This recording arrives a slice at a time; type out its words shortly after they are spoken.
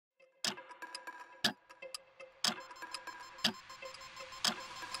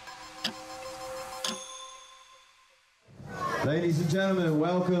Ladies and gentlemen,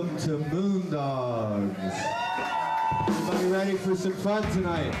 welcome to Moondogs. Everybody ready for some fun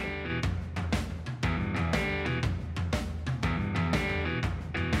tonight?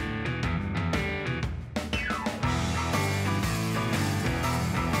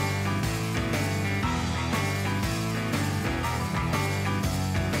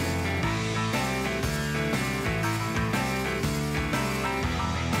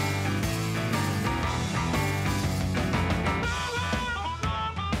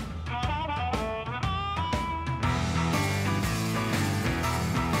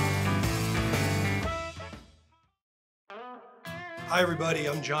 Hi everybody,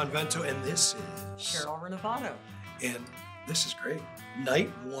 I'm John Vento and this is Cheryl. And this is great. Night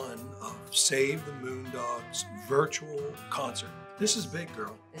one of Save the Moondogs virtual concert. This is big,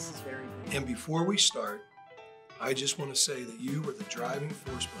 girl. This is very big. And before we start, I just want to say that you were the driving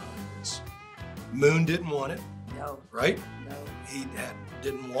force behind this. Moon didn't want it. No. Right? No. He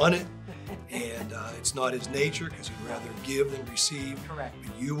didn't want it. And it's not his nature because he'd rather give than receive. Correct.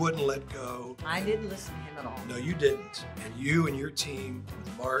 But you wouldn't let go. I didn't listen to him at all. No, you didn't. And you and your team,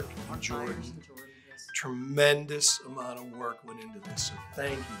 with Mark and Jordan, yes. tremendous amount of work went into this. So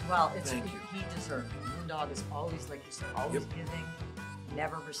thank you. Well, thank you. He deserved it. Moondog is always like this, always giving,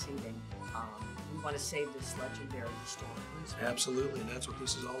 never receiving. We want to save this legendary historic blues band. Absolutely, and that's what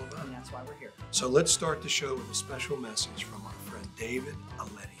this is all about. And that's why we're here. So let's start the show with a special message from our friend David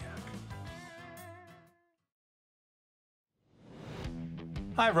Oleniacz.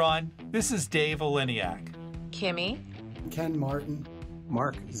 Hi, Ron. This is Dave Oleniacz. Kimmy. Ken Martin.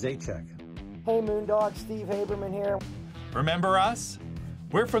 Mark Zajac. Hey, Moondog, Steve Haberman here. Remember us?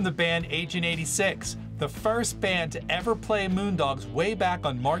 We're from the band Agent 86, the first band to ever play Moondogs way back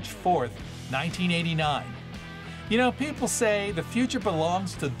on March 4th, 1989. You know, people say the future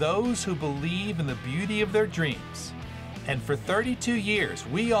belongs to those who believe in the beauty of their dreams. And for 32 years,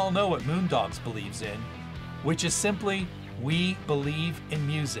 we all know what Moondogs believes in, which is simply, we believe in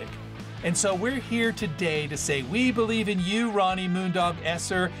music. And so we're here today to say we believe in you, Ronnie Moondog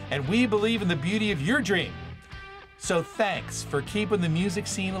Esser, and we believe in the beauty of your dream. So thanks for keeping the music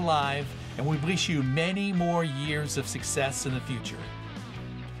scene alive, and we wish you many more years of success in the future.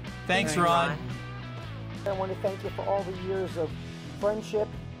 Thanks, Ron. I want to thank you for all the years of friendship,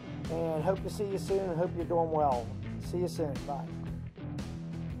 and hope to see you soon, and hope you're doing well. See you soon. Bye.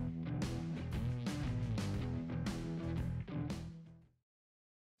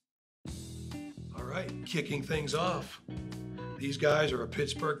 Kicking things off. These guys are a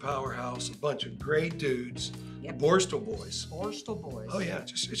Pittsburgh powerhouse, a bunch of great dudes. Yep. Borstal Boys. Borstal Boys. Oh yeah,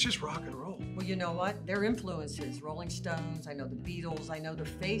 it's just rock and roll. Well, you know what? Their influences, Rolling Stones, I know the Beatles, I know the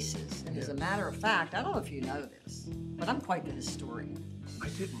Faces. And as a matter of fact, I don't know if you know this, but I'm quite the historian. I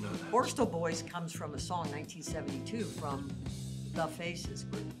didn't know that. Borstal Boys comes from a song, 1972, from the Faces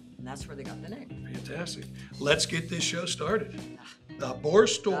group. And that's where they got the name. Fantastic. Let's get this show started. The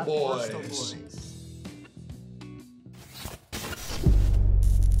Borstal Boys. Borstal Boys.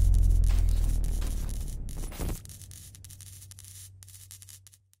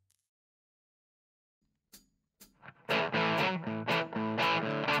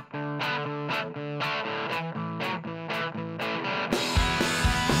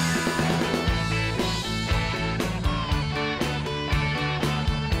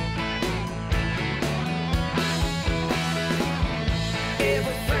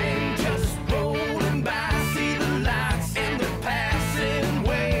 Everything just rolling by. See the lights and the passing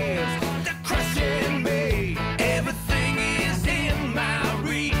waves. They're crushing me. Everything is in my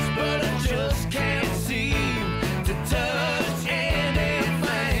reach, but I just can't seem to touch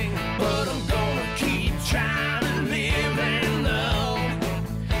anything. But I'm gonna keep trying to live and love,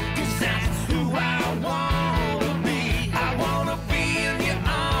 'cause that's who I wanna be. I wanna be in your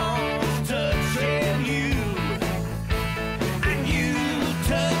arms, touching you.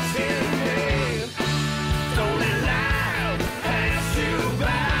 Touching me, don't let life pass you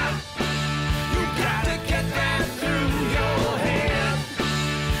by. You gotta get that through your head.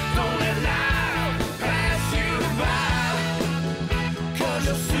 Don't let life pass you by, 'cause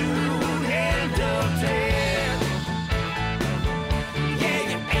you'll soon end up dead. Yeah,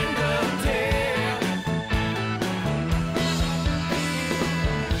 you end up dead.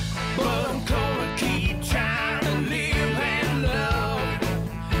 But I'm gonna keep trying to live and love,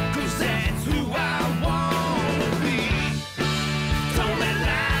 'cause that's who I wanna be. Don't let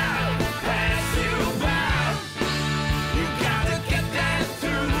life pass you by. You gotta get that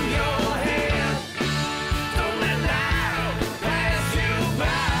through your head. Don't let life pass you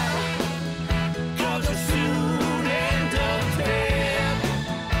by.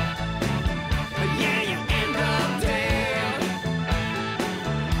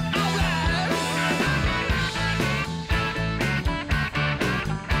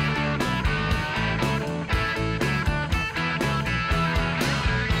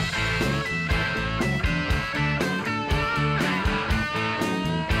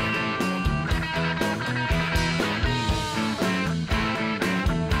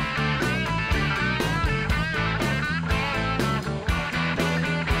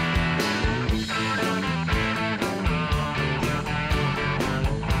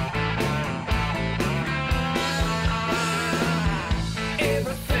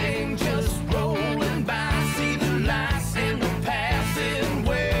 everything just rolling by. See the lights in the passing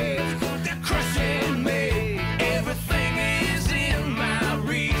waves, they're crushing me. Everything is in my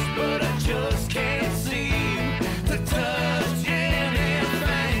reach, but I just can't seem to touch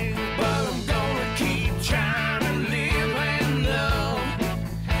anything. But I'm gonna keep trying to live and love,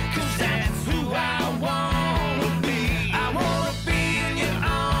 'cause that's who I wanna be. I wanna be in your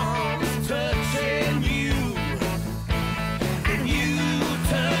arms, touching you, and you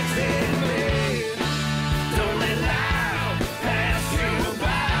touching me. Don't let life pass you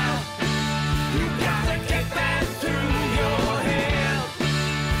by. You gotta get that through your head.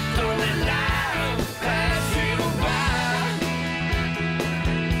 Don't let life pass you by.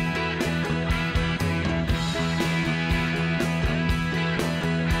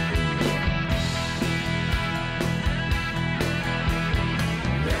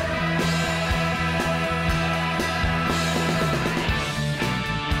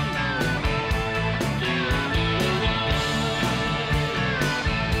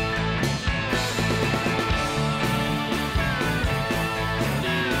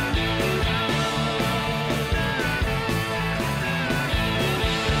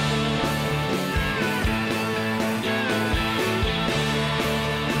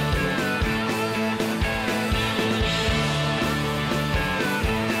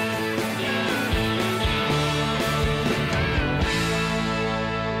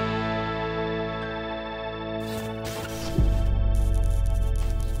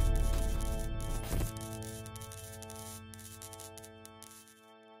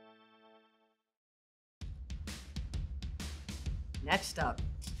 Next up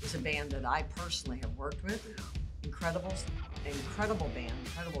is a band that I personally have worked with. Incredible band,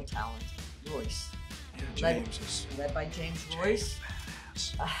 incredible talent. Royce. Yeah, James is Led by James Royce.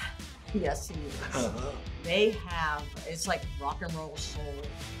 badass. Yes, he is. They have, it's like rock and roll soul.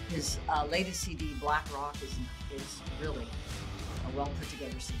 His latest CD, Black Rock, is really a well put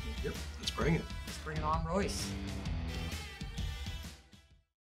together CD. Yep, let's bring it. Let's bring it on, Royce.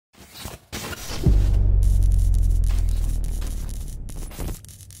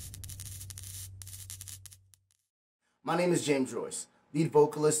 My name is James Royce, lead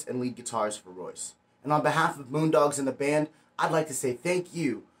vocalist and lead guitarist for Royce. And on behalf of Moondogs and the band, I'd like to say thank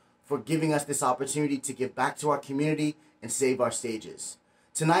you for giving us this opportunity to give back to our community and save our stages.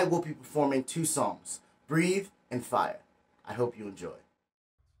 Tonight we'll be performing 2 songs, Breathe and Fire. I hope you enjoy.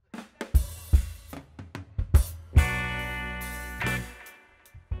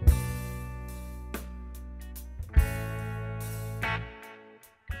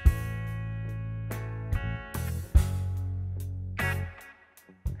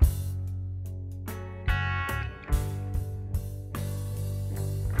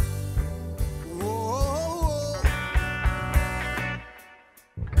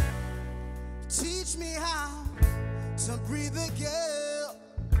 Teach me how to breathe again.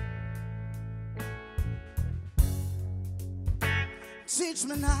 Teach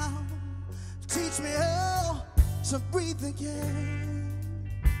me now, teach me how to breathe again.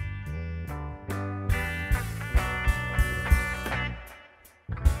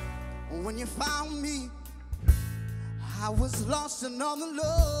 When you found me, I was lost and on the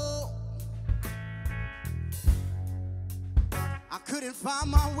low. I couldn't find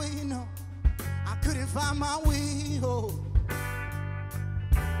my way, no. I couldn't find my way, oh.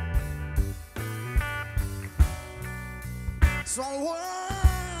 So I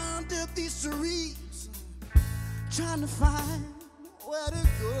wandered these streets, trying to find where to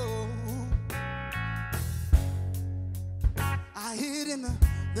go. I hid in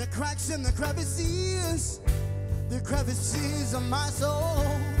the cracks and the crevices of my soul.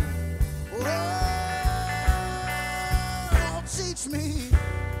 Oh, teach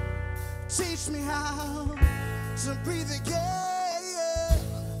me how to breathe again.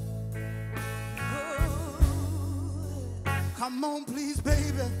 Come on, please,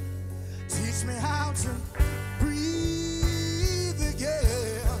 baby, teach me how to breathe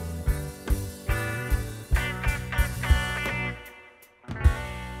again.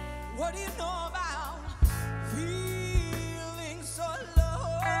 What do you know about feeling so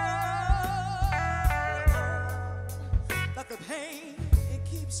low? That the pain, it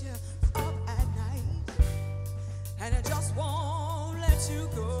keeps you up at night, and it just won't let you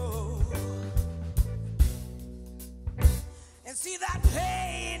go. And see that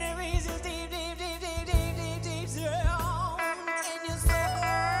pain, it reaches deep, deep, deep, deep, deep, deep, deep down in your soul.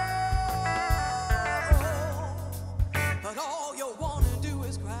 But all you wanna do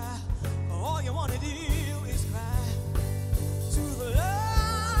is cry. All you wanna do is cry to the Lord.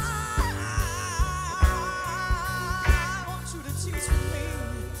 I want you to teach me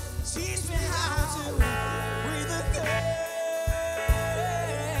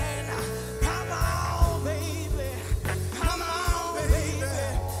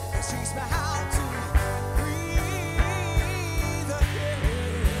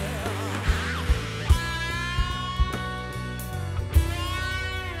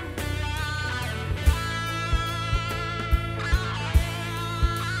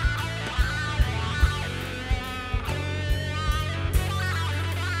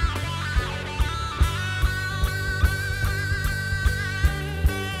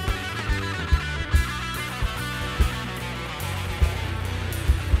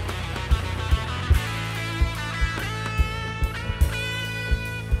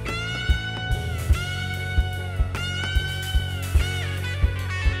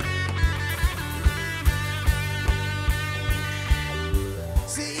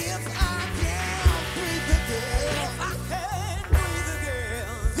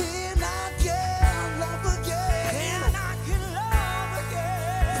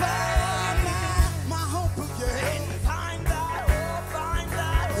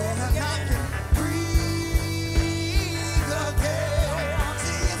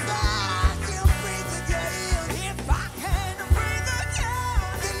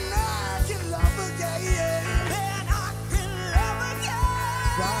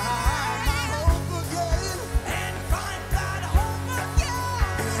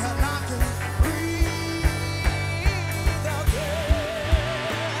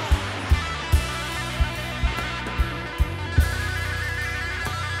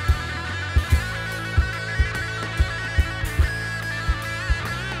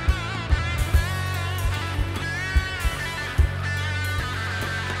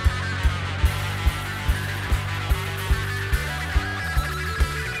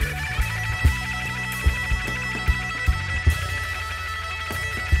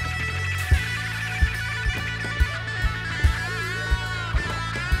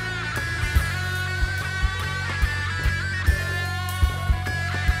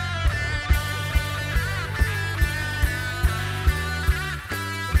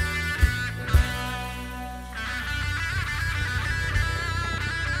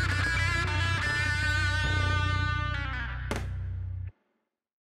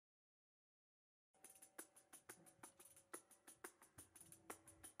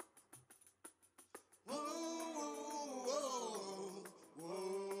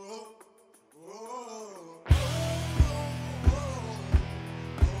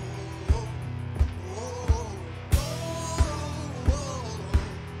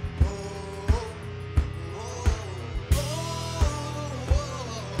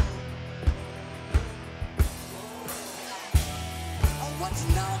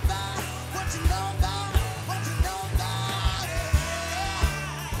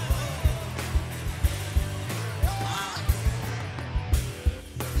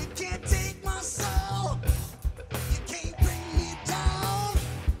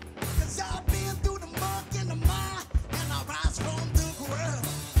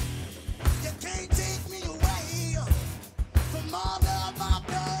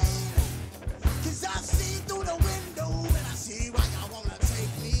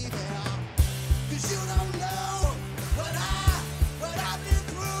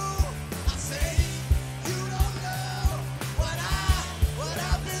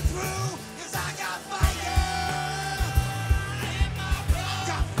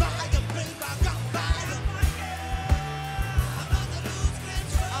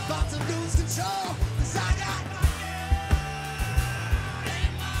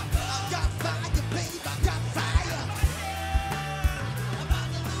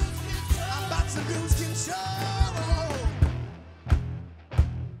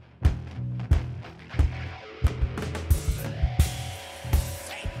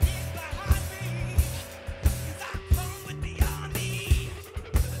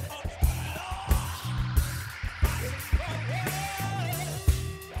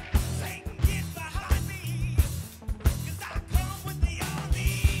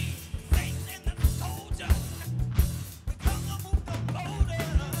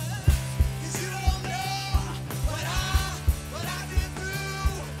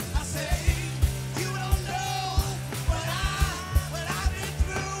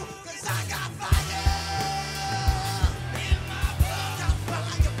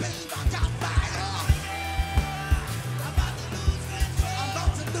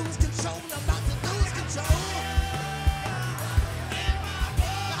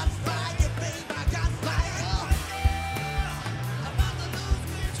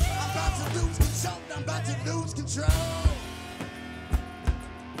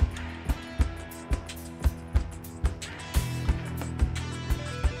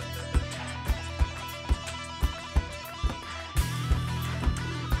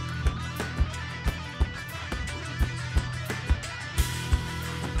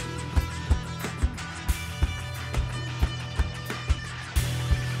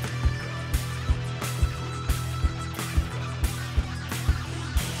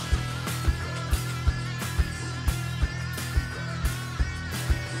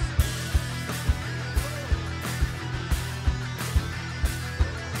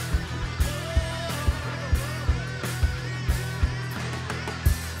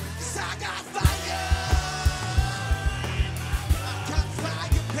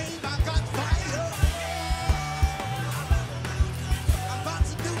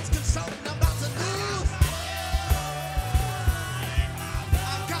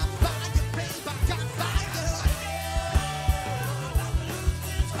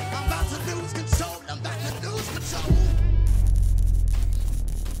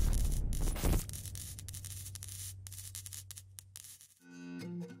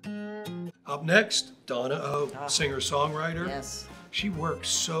Up next, Donna O, singer-songwriter. Yes. She works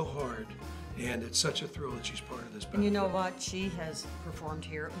so hard, and it's such a thrill that she's part of this band. And you know what? She has performed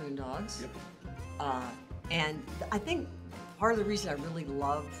here at Moondogs. Yep. And I think part of the reason I really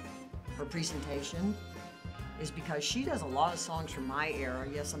love her presentation is because she does a lot of songs from my era.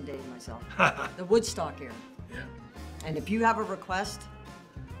 Yes, I'm dating myself. The Woodstock era. Yeah. And if you have a request,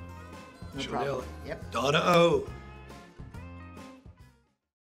 no She'll problem. nail it. Yep. Donna O.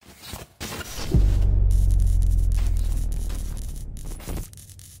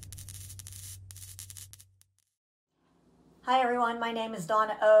 Hi everyone, my name is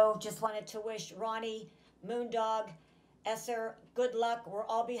Donna O. Just wanted to wish Ronnie, Moondog, Esser, good luck. We're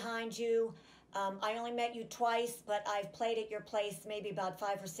all behind you. I only met you twice, but I've played at your place maybe about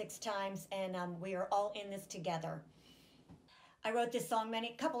 5 or 6 times, and we are all in this together. I wrote this song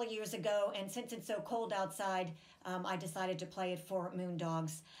a couple of years ago, and since it's so cold outside, I decided to play it for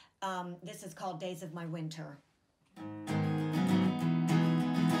Moondogs. This is called Days of My Winter.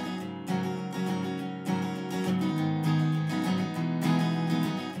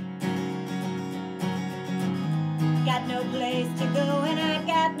 Got no place to go and I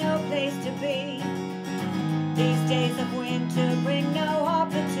got no place to be. These days of winter bring no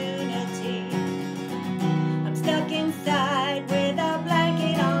opportunity. I'm stuck inside with a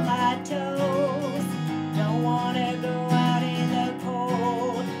blanket on my toes. Don't wanna go out in the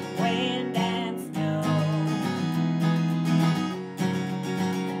cold wind and snow.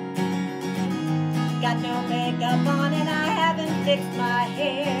 Got no makeup on and I haven't fixed my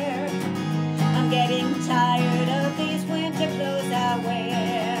hair. I'm getting tired of these winter clothes I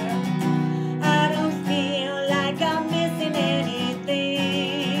wear. I don't feel like I'm missing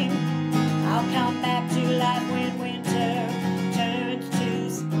anything. I'll come back to life when winter turns to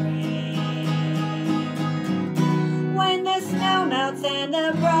spring. When the snow melts and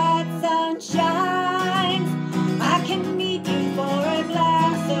the bright sun shines, I can meet you for a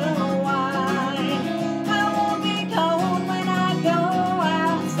glass of wine. I won't be cold when I go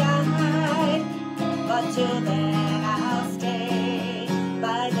outside, but till then I'll stay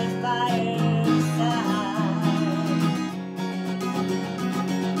by the fireside.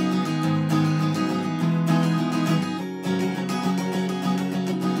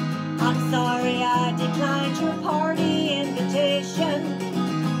 I'm sorry I declined your party invitation,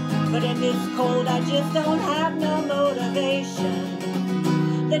 but in this cold I just don't have no motivation.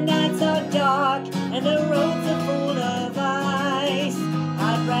 The nights are dark and the roads are full of ice.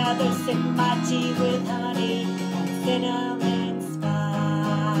 I'd rather sip my tea with honey and cinnamon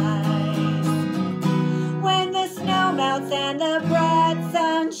spice. When the snow melts and the bright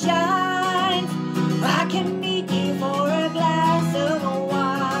sun shines, I can meet you for a glass of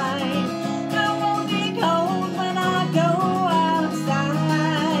wine. I won't be cold when I go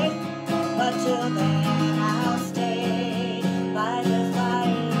outside, but till then I'll stay by the fireside.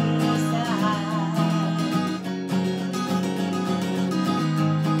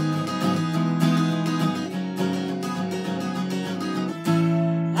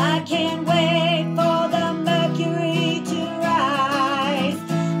 I can't wait for the mercury to rise.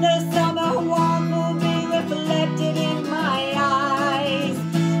 The summer warmth will be reflected in my eyes.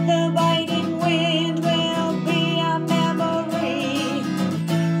 The biting wind will be a memory.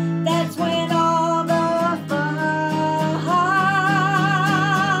 That's when all the fun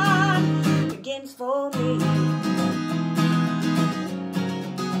begins for me.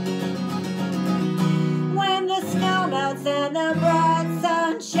 When the snow melts and the bright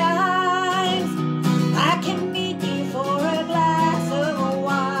sun shines, I can meet you for a glass of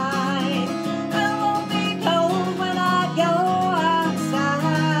wine. I won't be cold when I go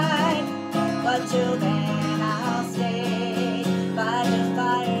outside, but till then I'll stay by the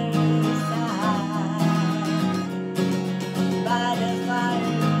fireside. By the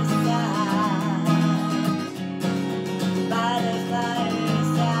fireside. By the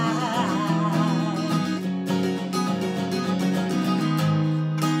fireside.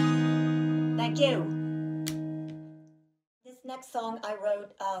 Thank you. This next song I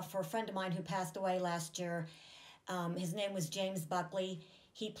wrote for a friend of mine who passed away last year. His name was James Buckley.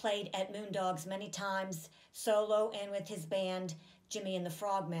 He played at Moondogs many times, solo and with his band, Jimmy and the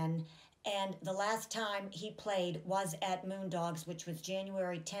Frogmen. And the last time he played was at Moondogs, which was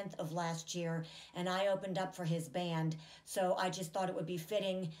January 10th of last year, and I opened up for his band. So I just thought it would be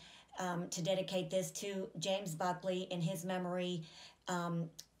fitting to dedicate this to James Buckley in his memory,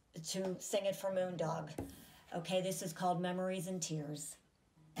 to sing it for Moondog. Okay, this is called Memories and Tears.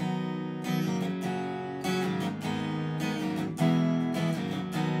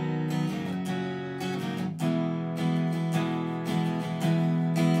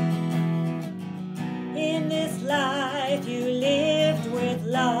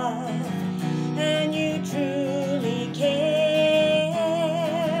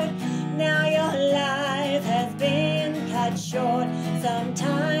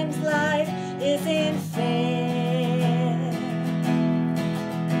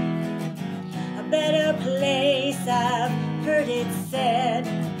 it's said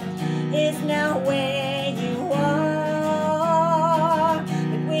is now where you are.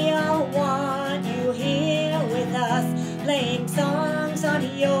 But we all want you here with us, playing songs on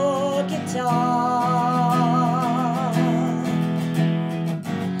your guitar.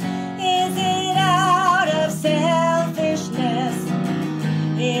 Is it out of selfishness?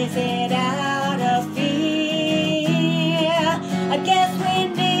 Is it out of fear? I guess we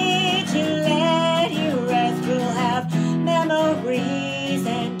need to let you rest. We'll have memories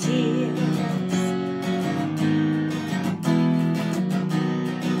and tears.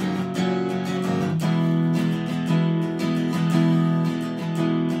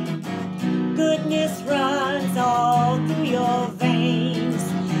 Goodness runs all through your veins,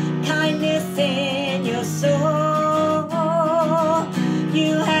 kindness in your soul.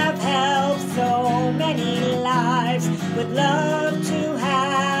 You have helped so many lives with love to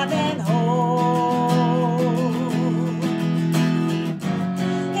have and hold.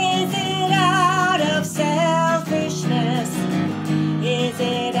 Is it out of selfishness? Is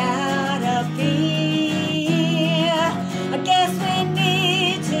it out of fear? I guess we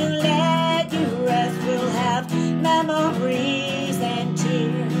need to let you rest. We'll have memories and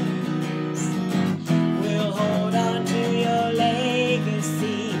tears. We'll hold on to your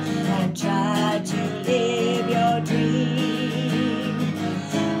legacy and try to live your dream,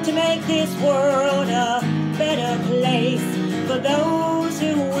 to make this world a better place for those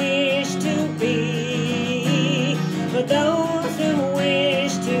who wish to be, for those who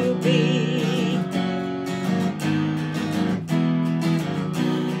wish to be.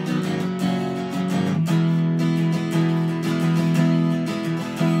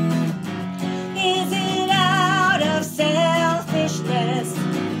 Is it out of selfishness?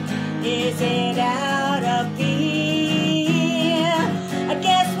 Is it out of fear? I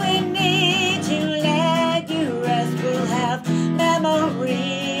guess we need to let you rest. We'll have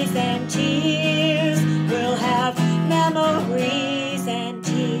memories and tears. We'll have memories and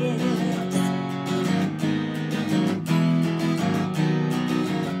tears.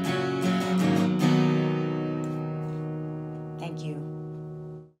 Thank you.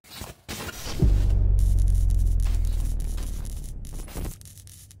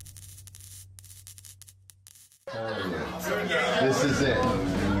 This is it.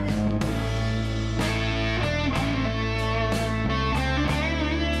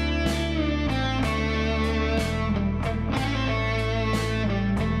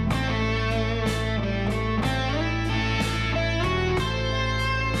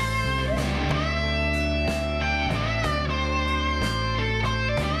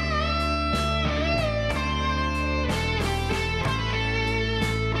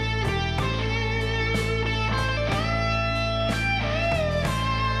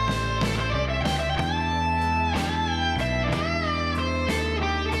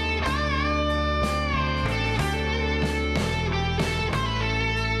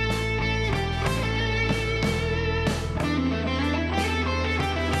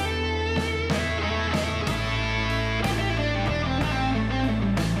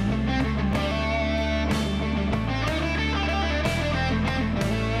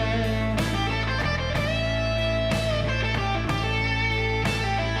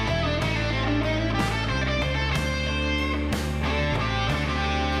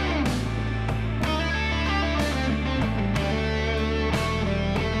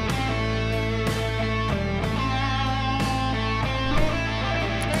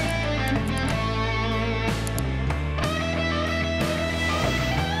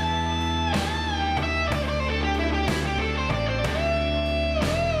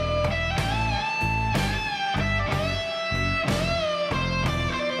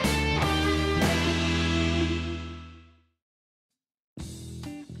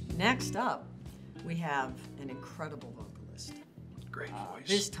 Next up, we have an incredible vocalist. Great voice.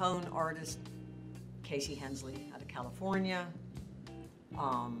 Biz tone artist, Casey Hensley out of California.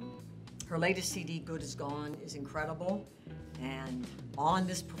 Her latest CD, Good Is Gone, is incredible. And on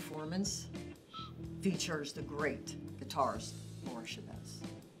this performance features the great guitarist, Boris Chavez.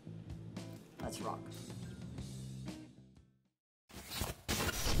 Let's rock.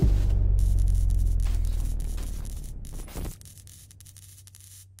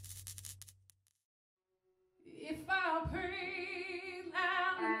 If I pray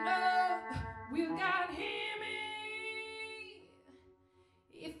loud enough, will God hear me?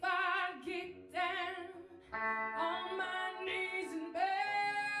 If I get down on my knees and beg,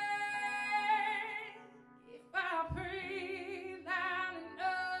 if I pray loud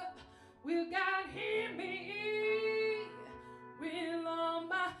enough, will God hear me?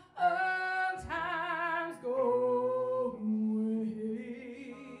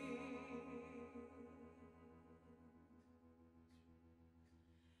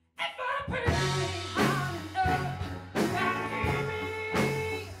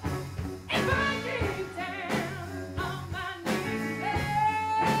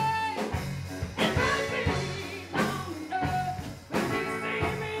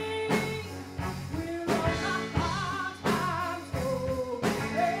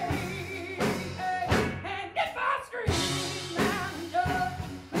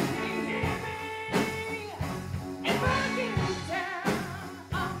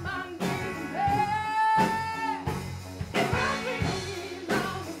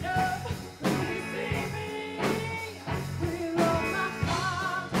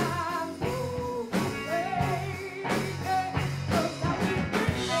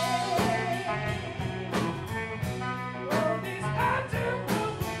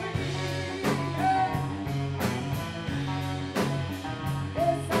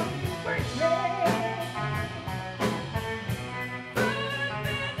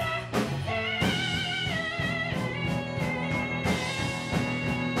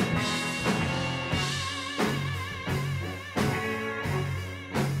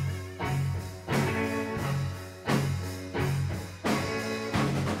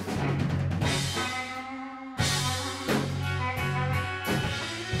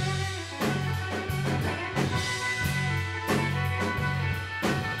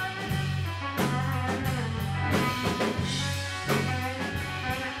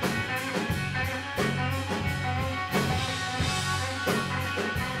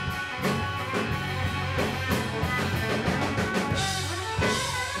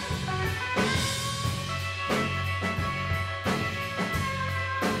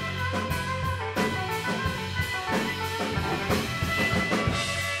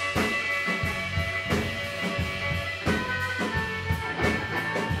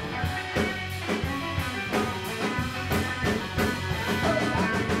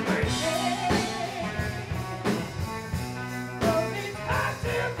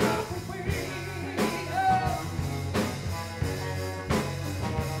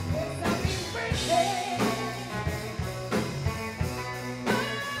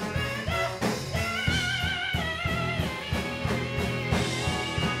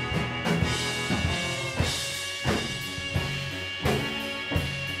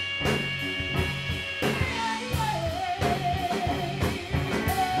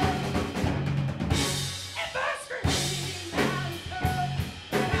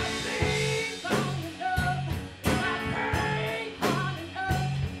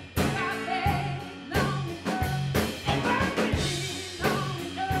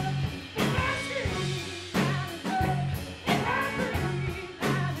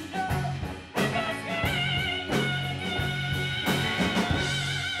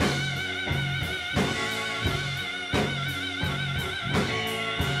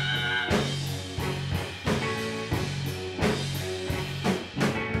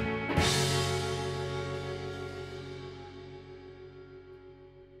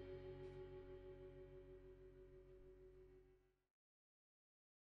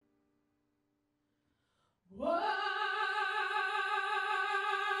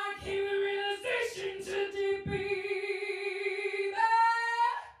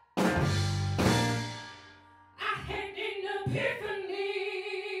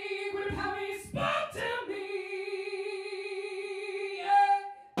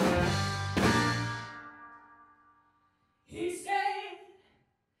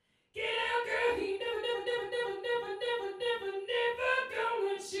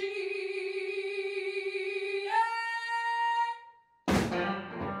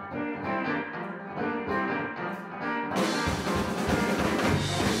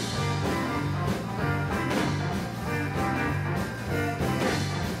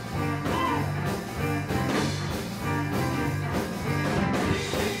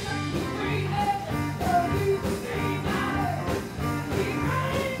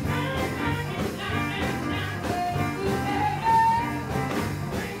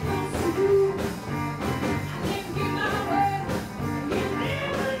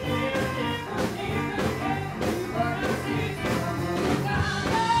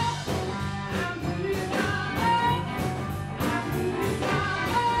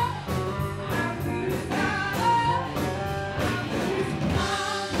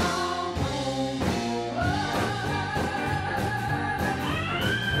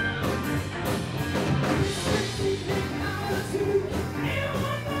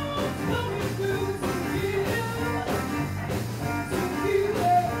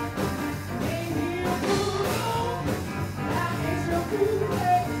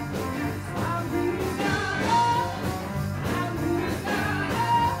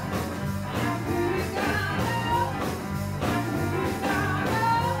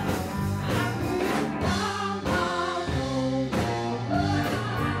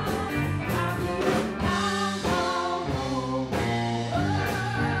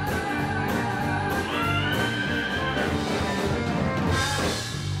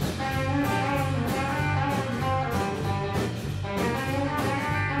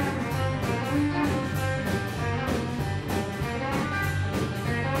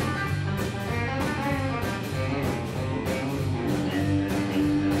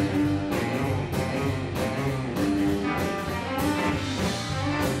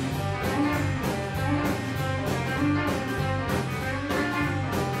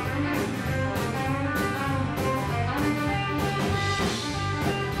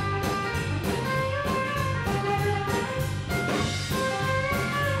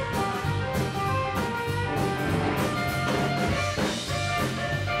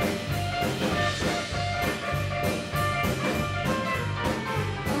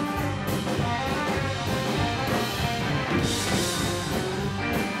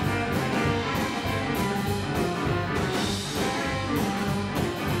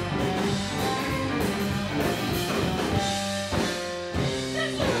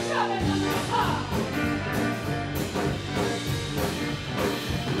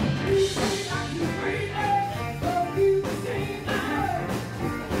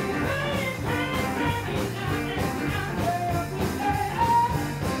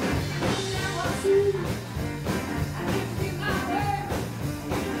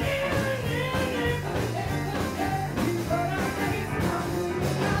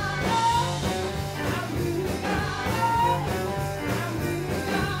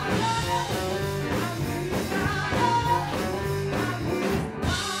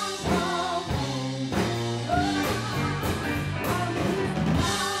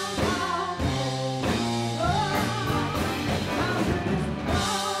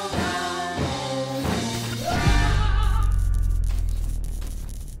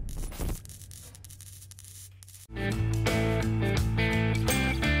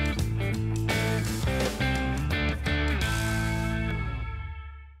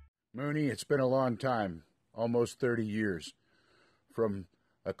 Mooney, it's been a long time, almost 30 years. From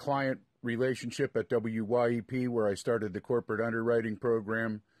a client relationship at WYEP, where I started the corporate underwriting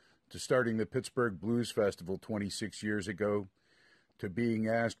program, to starting the Pittsburgh Blues Festival 26 years ago, to being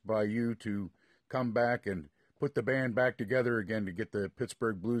asked by you to come back and put the band back together again to get the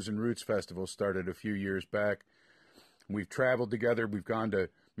Pittsburgh Blues and Roots Festival started a few years back. We've traveled together. We've gone to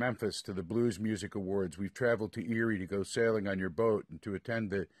Memphis to the Blues Music Awards. We've traveled to Erie to go sailing on your boat and to attend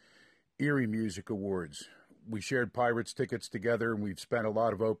the Erie Music Awards. We shared Pirates tickets together, and we've spent a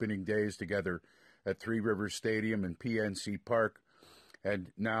lot of opening days together at Three Rivers Stadium and PNC Park.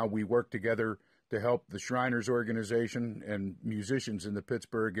 And now we work together to help the Shriners organization and musicians in the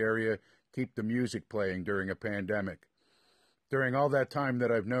Pittsburgh area keep the music playing during a pandemic. During all that time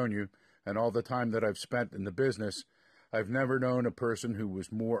that I've known you and all the time that I've spent in the business, I've never known a person who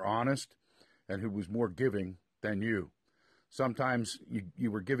was more honest and who was more giving than you. Sometimes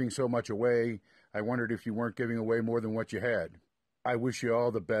you were giving so much away, I wondered if you weren't giving away more than what you had. I wish you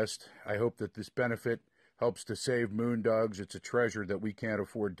all the best. I hope that this benefit helps to save Moondogs. It's a treasure that we can't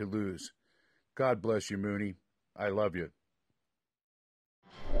afford to lose. God bless you, Mooney. I love you.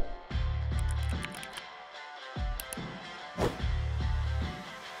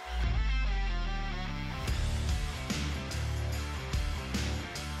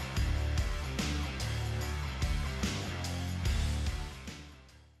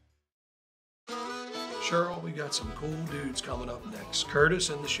 Cheryl, we got some cool dudes coming up next. Curtis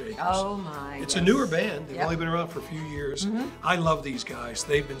and the Shakerz. Oh my! It's a newer band. They've Yep. only been around for a few years. I love these guys.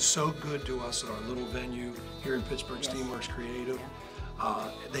 They've been so good to us at our little venue here in Pittsburgh, Steamworks Creative.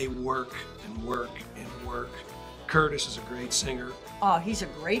 They work and work and work. Curtis is a great singer, Oh, he's a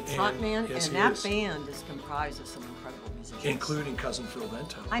great frontman, yes, and he that is. band is comprised of some incredible musicians. including cousin Phil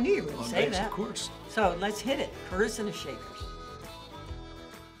Vento. I knew you were going on to say bass, that. Of course. So let's hit it. Curtis and the Shakerz.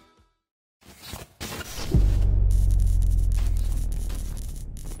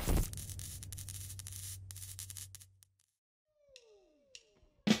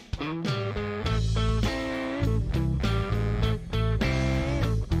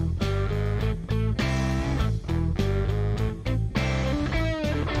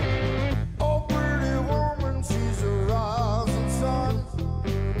 Oh, pretty woman, she's a rising sun.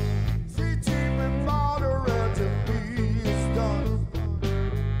 She teeming moderate bees.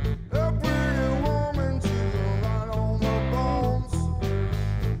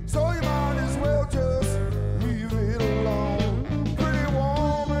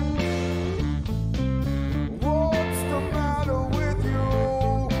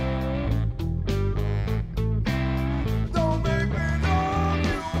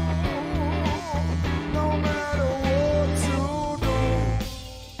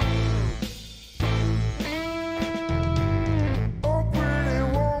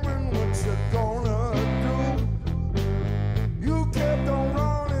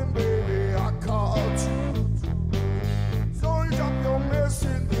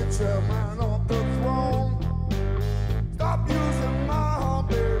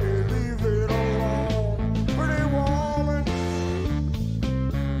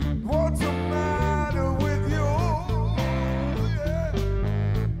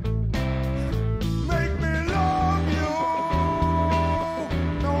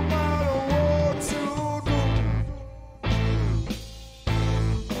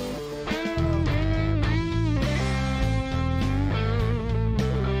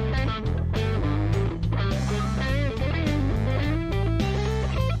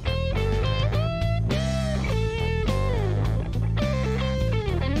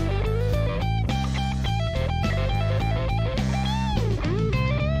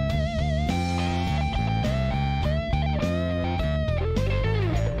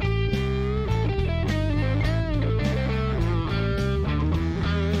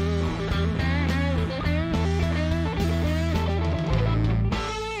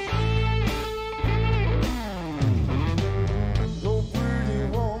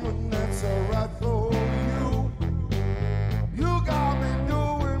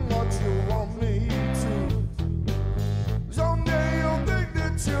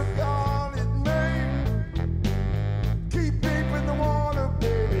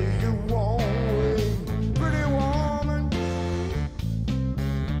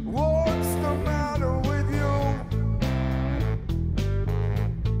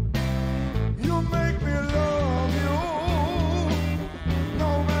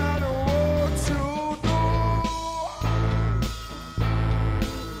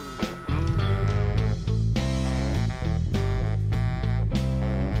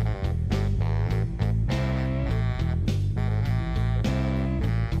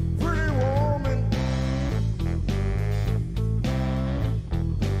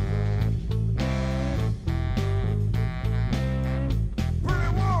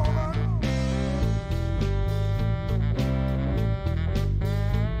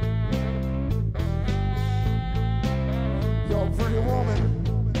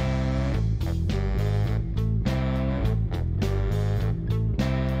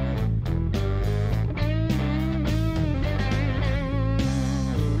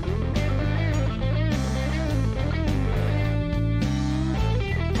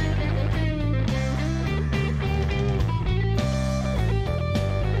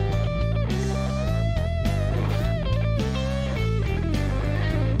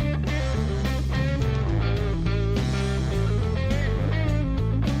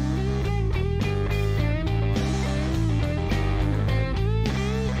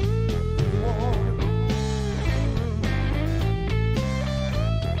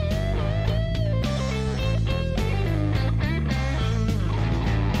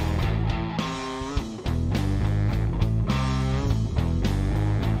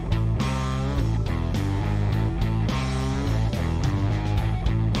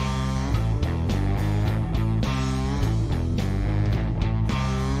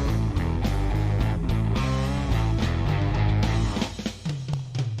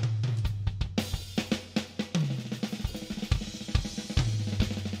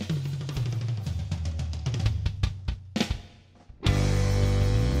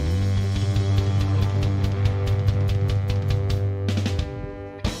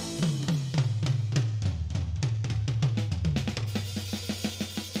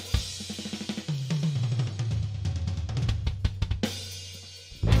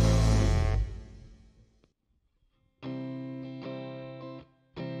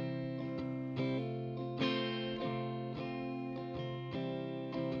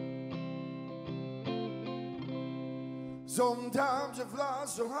 Sometimes you fly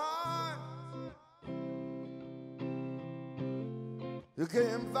so high, you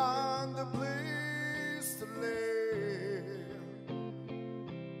can't find a place to lay.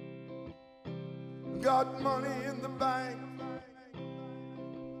 Got money in the bank,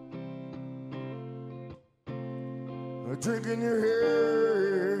 a drink in your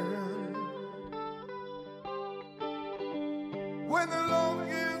hand. When the love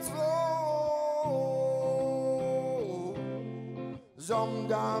gets low,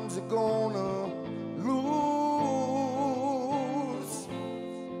 sometimes you're gonna lose,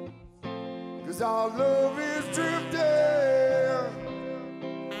 'cause our love is drifting.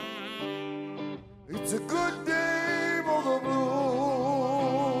 It's a good day for the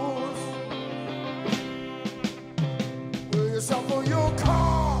blues. Will you shuffle your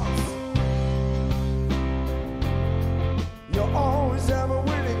cards? You always have a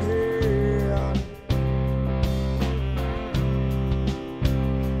winning hand.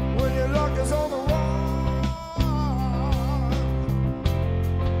 When your luck is on the run,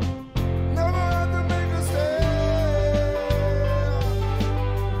 never have to make a stand.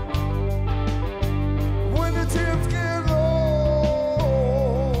 When the chips get low,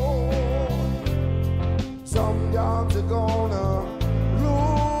 sometimes you're gonna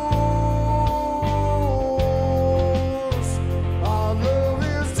lose. Our love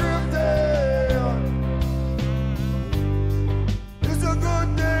is drifting. It's a good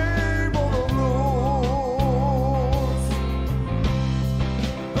day for the blues.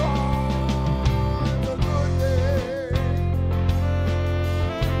 Oh, it's a good day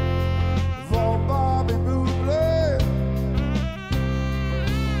for Bobby Bublé.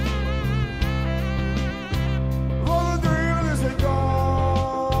 For the thrill isn't gone.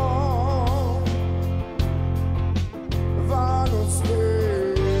 Final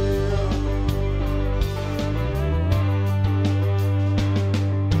stay.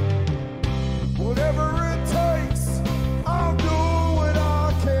 Whatever it takes, I'll do what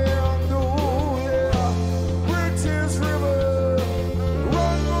I can do. Yeah, Bridges River,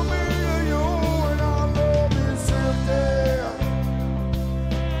 run from me to you, and our love is drifting.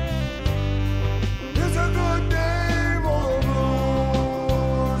 It's a good day for the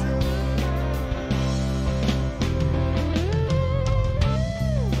blues.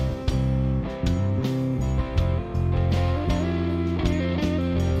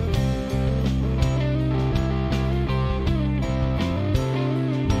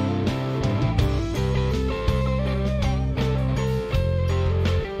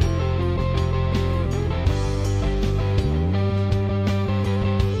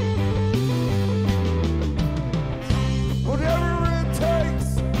 Whatever it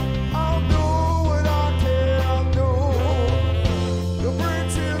takes, I'll do what I can do. The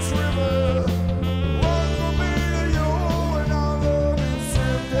Bridges River, run from me to you, and our love is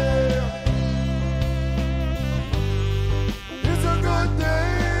drifting. It's a good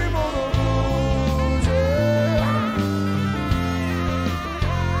day for the blues, yeah.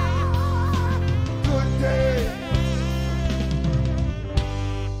 Good day.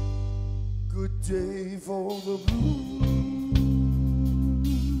 Good day for the blues.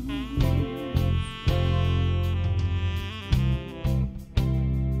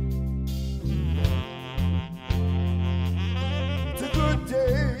 It's a good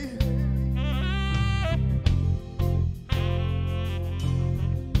day.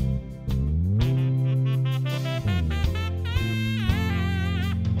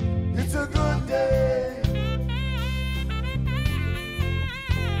 It's a good day.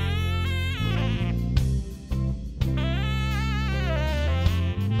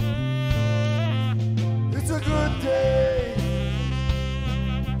 It's a good day.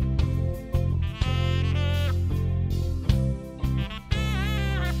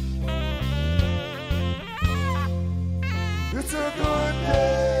 It's a good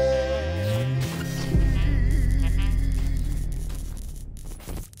day.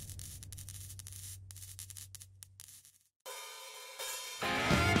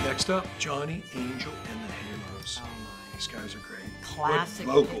 Next up, Johnny, Angel, and the Halos. Oh my. These guys are great. Classic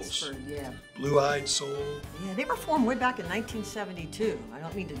What vocals. Pittsburgh, yeah. Blue-eyed soul. Yeah, they were formed way back in 1972. I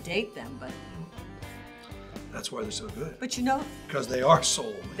don't mean to date them, but That's why they're so good. you know, Because they are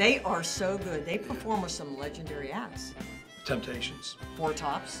soul. they are so good. They perform with some legendary acts. Temptations. Four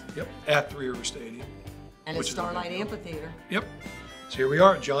Tops Yep. At Three River Stadium. and Which at is a big Starlight deal. Amphitheater. Yep. So here we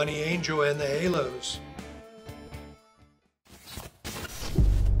are, Johnny Angel and the Halos.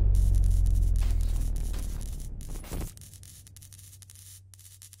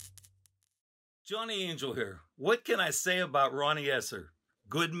 Johnny Angel here. What can I say about Ronnie Esser?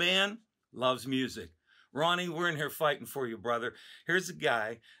 Good man, loves music. Ronnie, we're in here fighting for you, brother. Here's a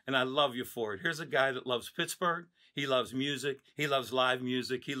guy, and I love you for it. Here's a guy that loves Pittsburgh. He loves music. He loves live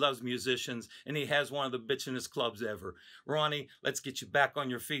music. He loves musicians, and he has one of the bitchinest clubs ever. Ronnie, let's get you back on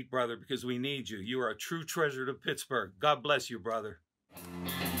your feet, brother, because we need you. You are a true treasure to Pittsburgh. God bless you, brother.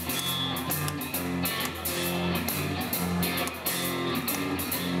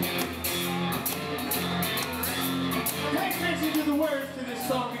 Pay attention to the words to this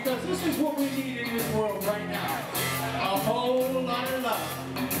song, because this is what we need in this world right now. A whole lot of love.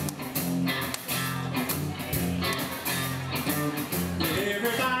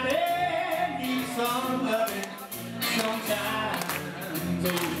 Everybody needs some loving sometimes,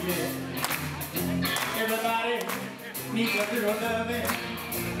 oh yeah. Everybody needs a little loving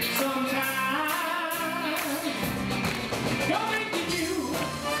sometimes. Don't make it you,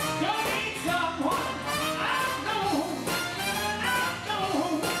 don't need someone. I know.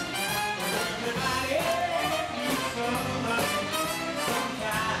 Everybody needs some loving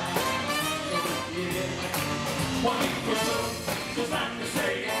sometimes, oh yeah. One week for some. Just like the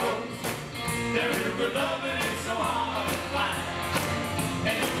saying goes, there is good love and it's so hard to find.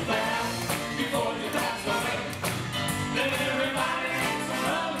 And if you laugh before you pass away, then everybody needs some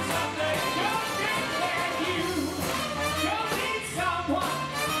love someday. Just think that you need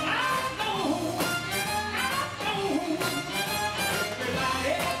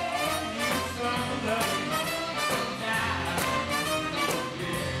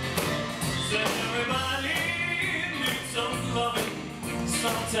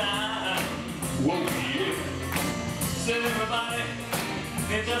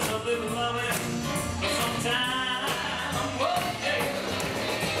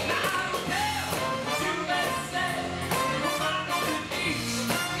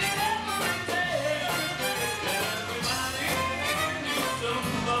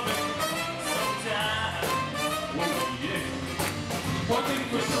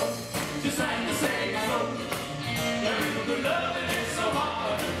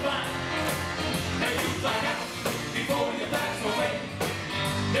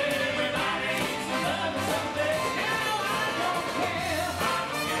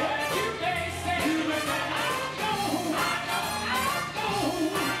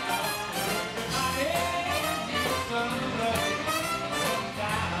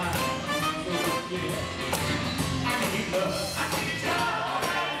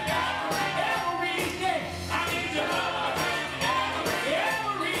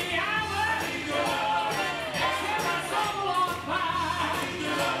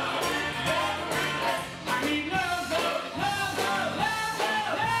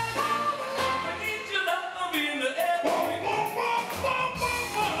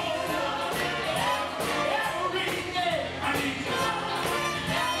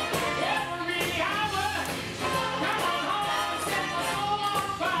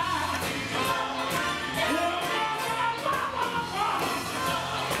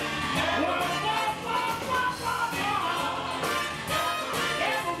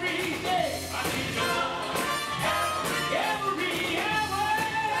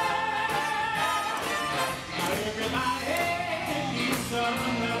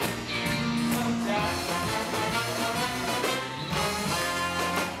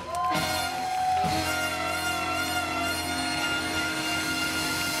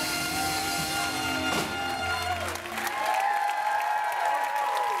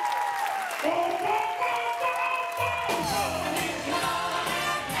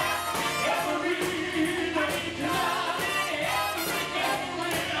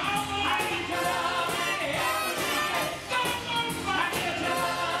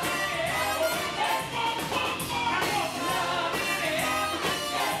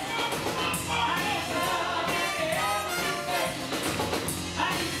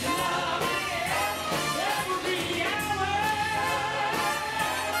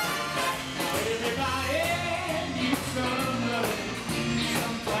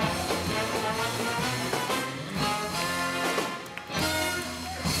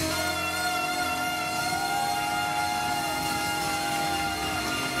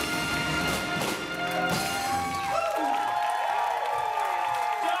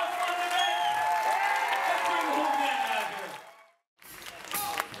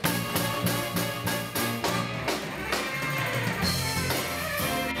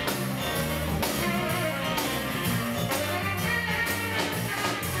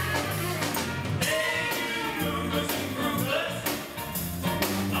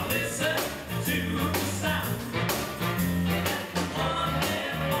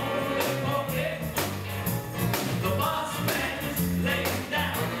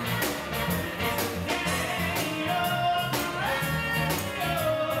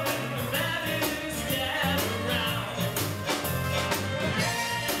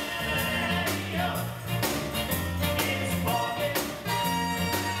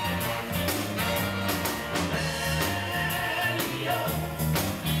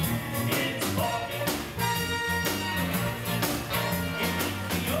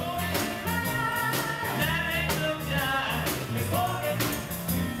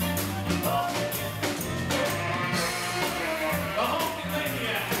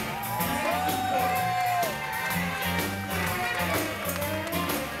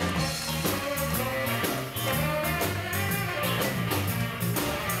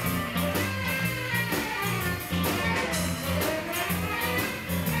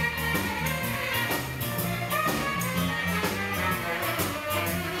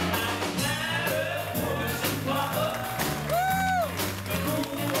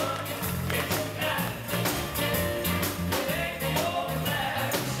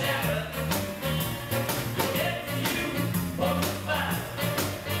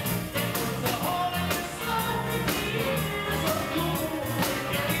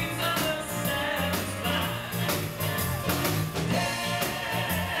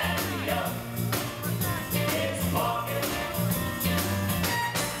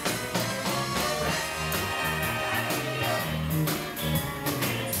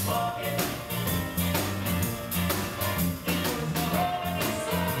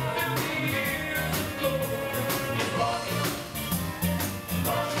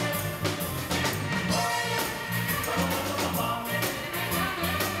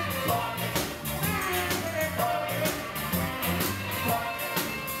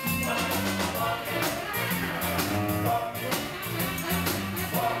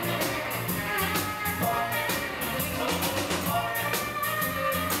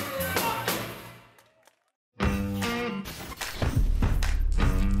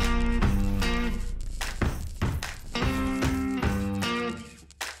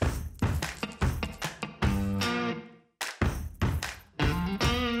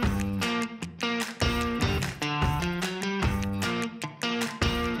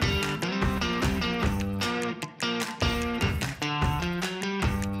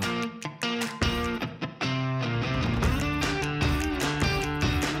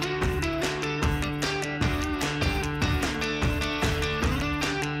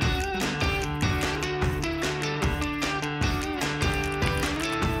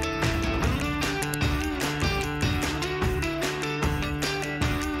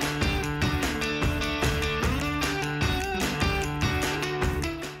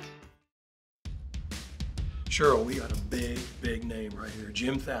Cheryl, we got a big, big name right here.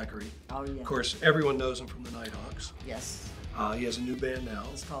 Jim Thackery. Oh, yeah. Of course, everyone knows him from the Nighthawks. Yes. He has a new band now.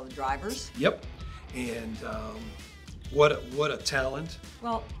 It's called The Drivers. Yep. And what a talent.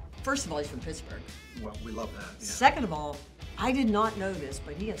 Well, first of all, he's from Pittsburgh. Well, we love that. Yeah. Second of all, I did not know this,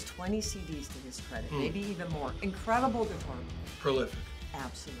 but he has 20 CDs to his credit, maybe even more. Incredible guitar player. Prolific.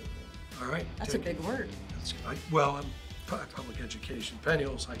 Absolutely. All right. That's a big word. Well, I'm public education, Penny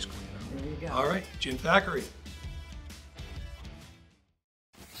Hills High School, you know. There you go. All right, Jim Thackery.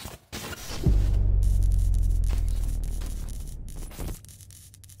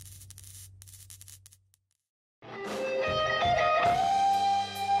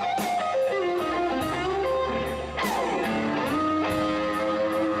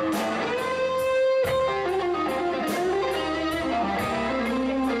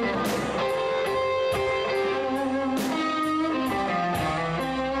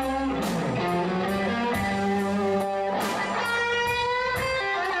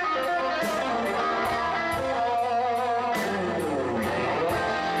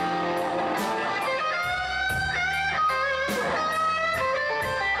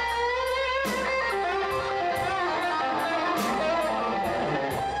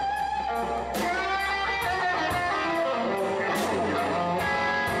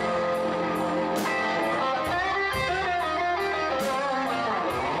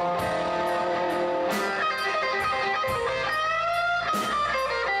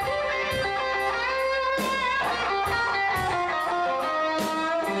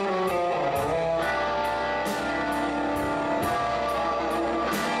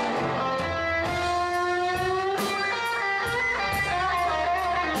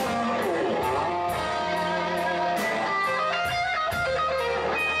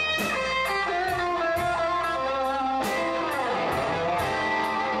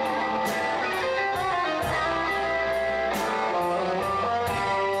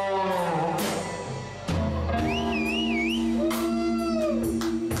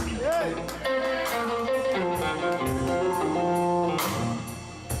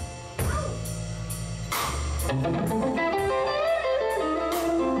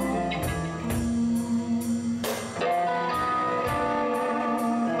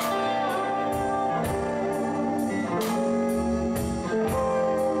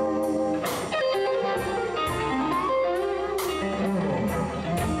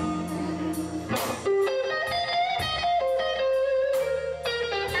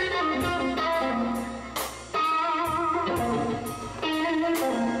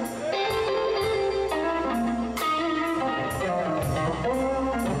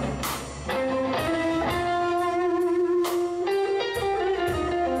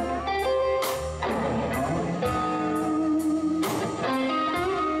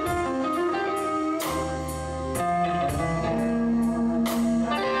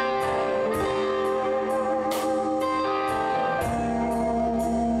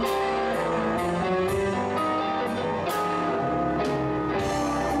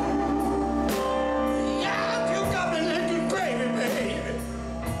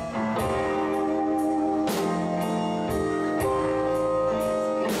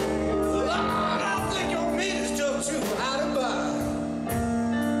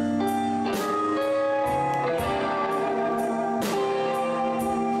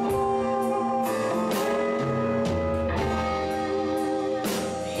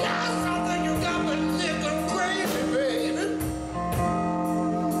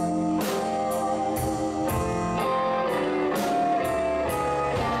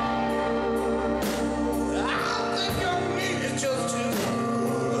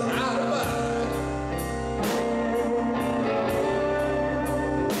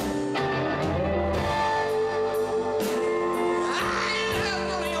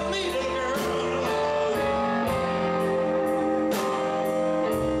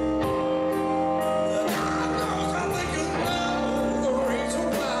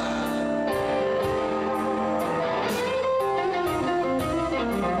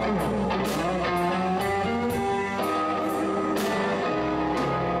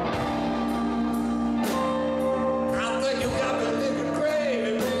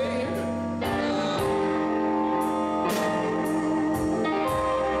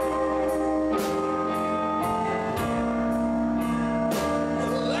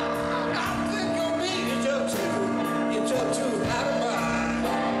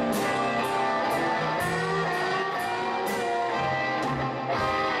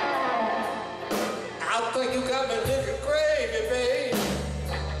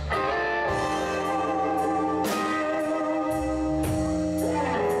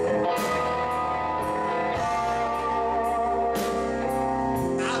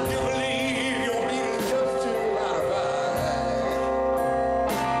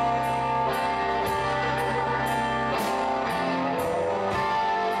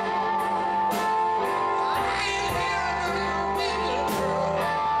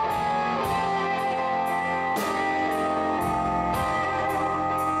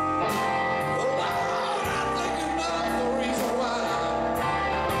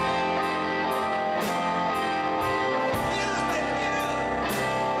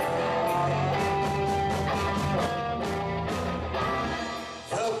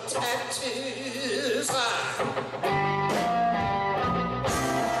 taxes high.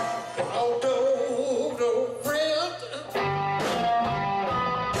 Although no rent,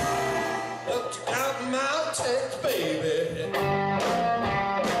 but you got my tax, baby.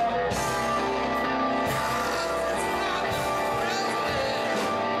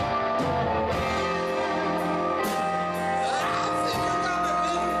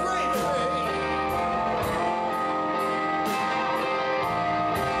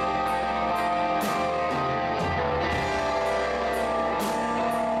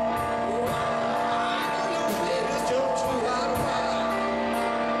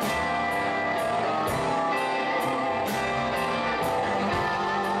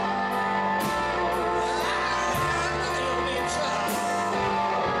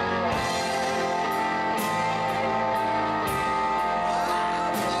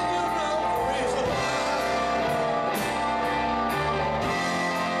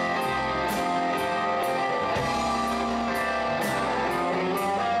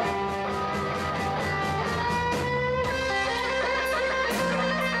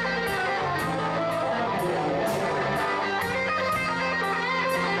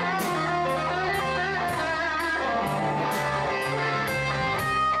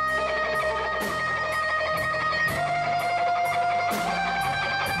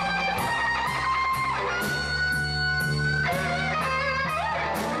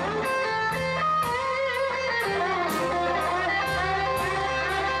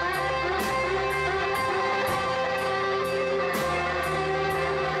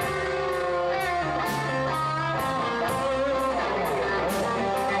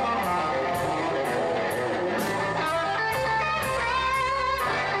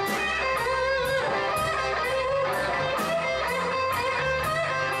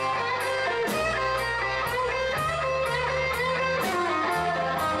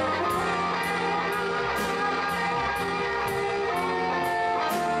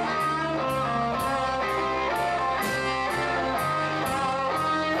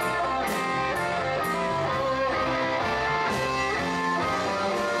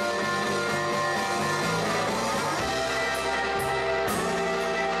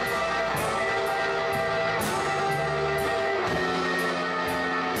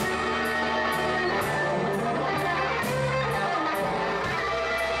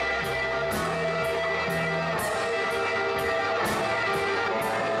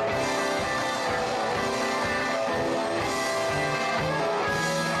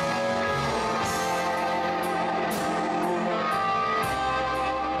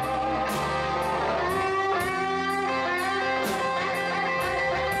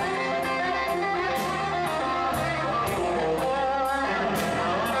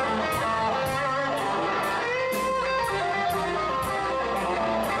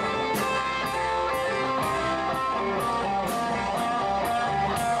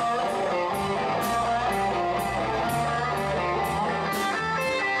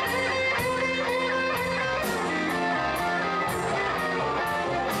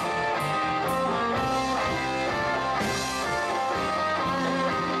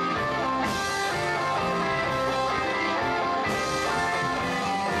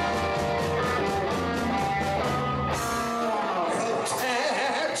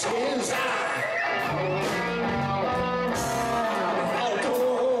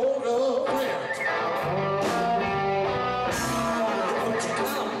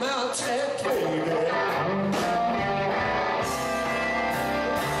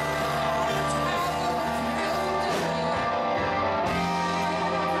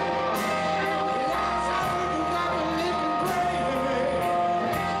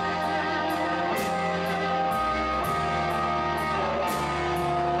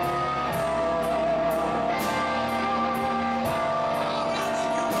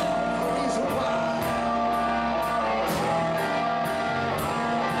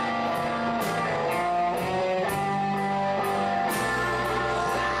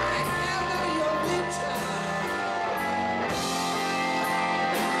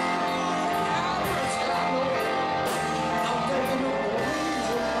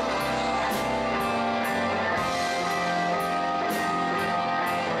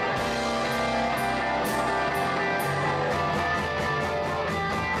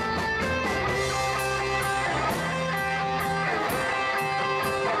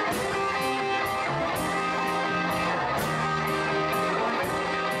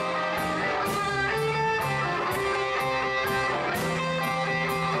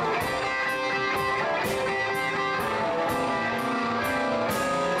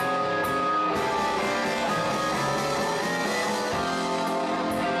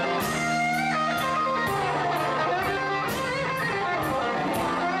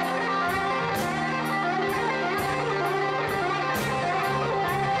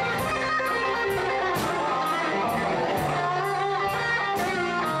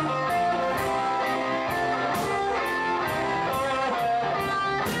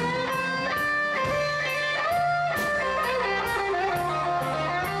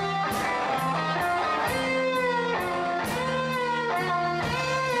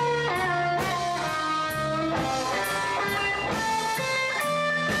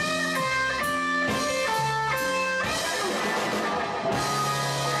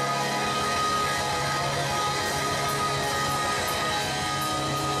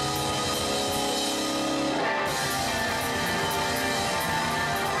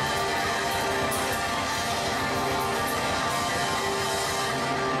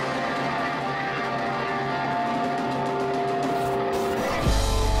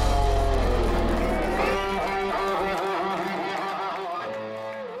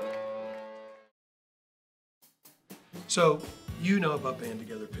 So you know about Band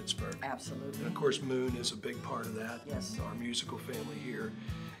Together Pittsburgh. Absolutely. And of course, Moon is a big part of that. Yes. Our musical family here.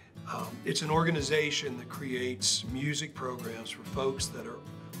 It's an organization that creates music programs for folks that are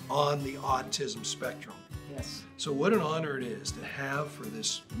on the autism spectrum. Yes. So what an honor it is to have for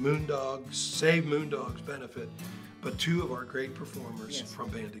this Moondogs, Save Moondogs benefit, but two of our great performers Yes. from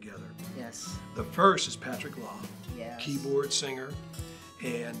Band Together. Yes. The first is Patrick Lah, Yes. keyboard singer,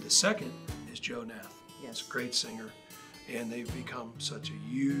 and the second is Joe Hnath. Yes. He's a great singer, and they've become such a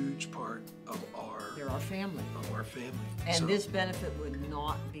huge part of They're our family. our family. And So- this benefit would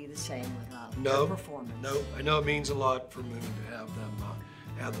not be the same without No, their performance. No, I know it means a lot for Moon to have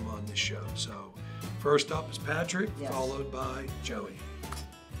them on this show. So first up is Patrick, Yes. followed by Joey.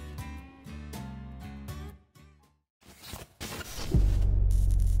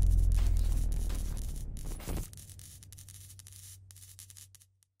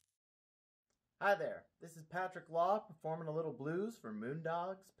 Hi there, this is Patrick Lah performing a little blues for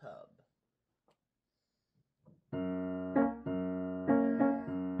Moondogs Pub.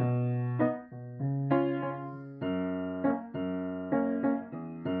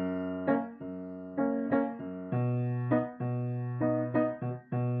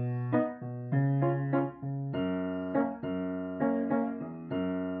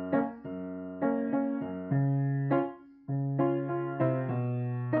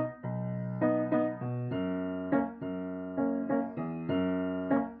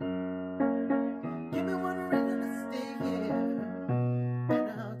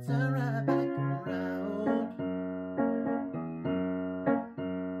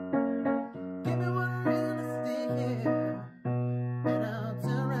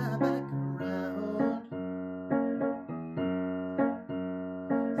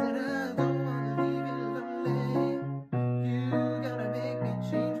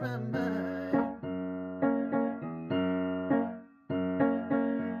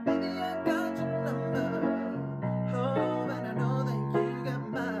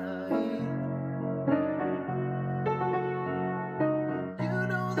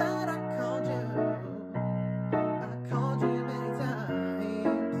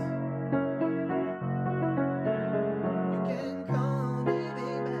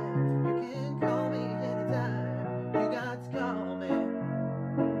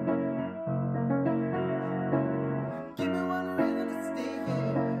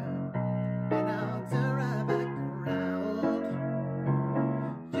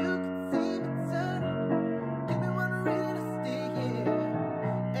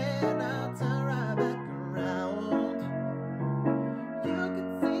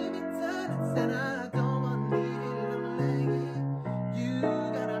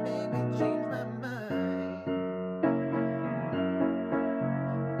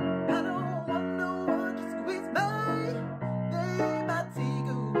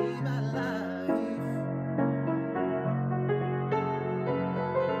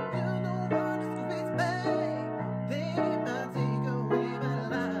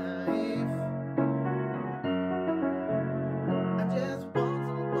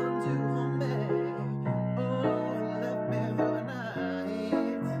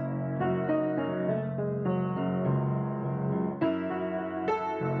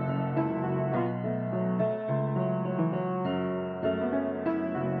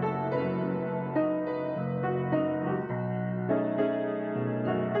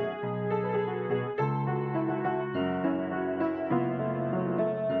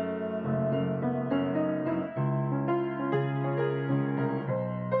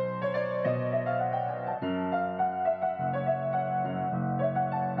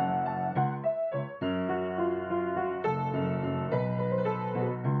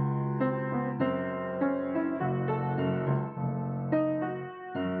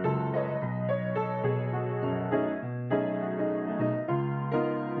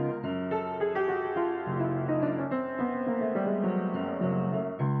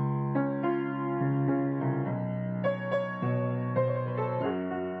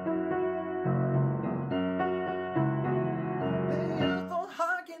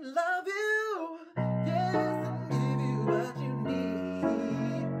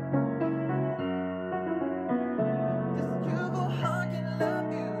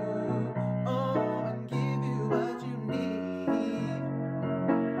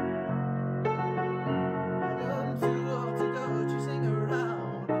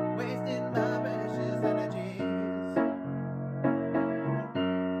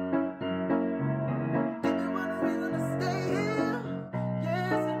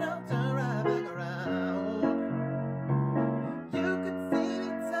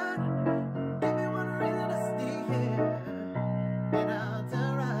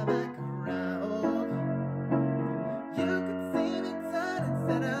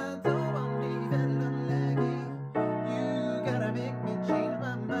 Said I don't want to leave it alone like you gotta make me change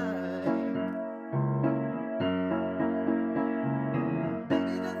my mind.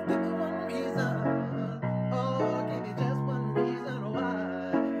 Baby, just give me one reason. Oh, give me just one reason why.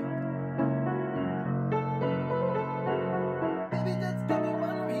 Baby, just give me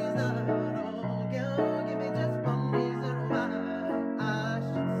one reason. Oh, girl, give me just one reason why I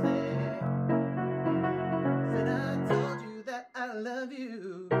should say. Said I told you that I love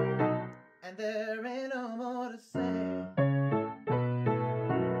you, and there ain't no more to say.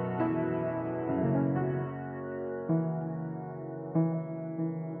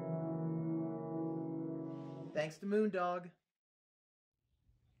 Thanks to Moondog.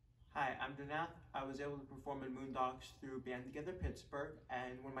 Hi, I'm Hnath. I was able to perform in Moondogs through Band Together Pittsburgh,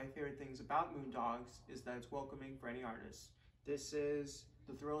 and one of my favorite things about Moondogs is that it's welcoming for any artist. This is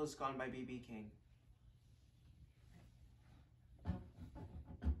The Thrill Is Gone by B.B. King.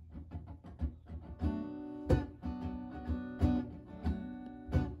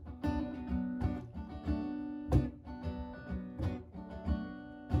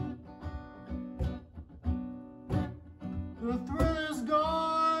 The thrill is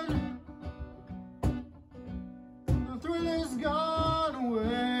gone. The thrill is gone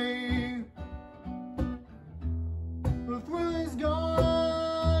away. The thrill is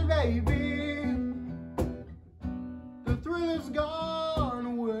gone, baby. The thrill is gone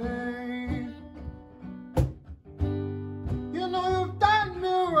away. You know you've done me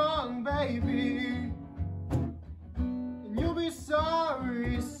wrong, baby, and you'll be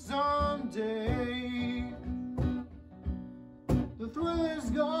sorry someday. The thrill is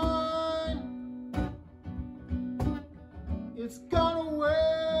gone. It's gone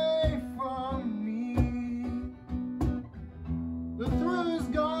away from me. The thrill is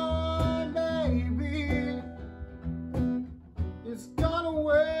gone, baby. It's gone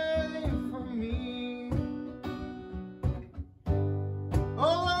away from me.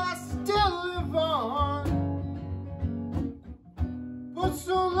 Although I still live on, but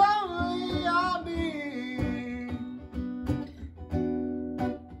so lonely I'll be.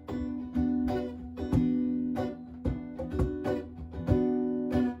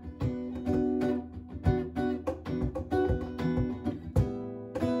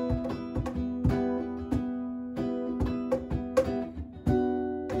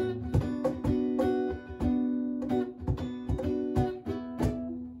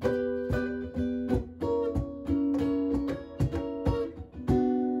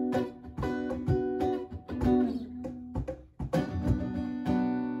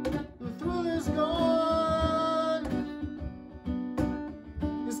 The thrill is gone.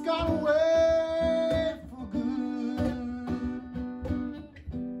 It's gone away for good.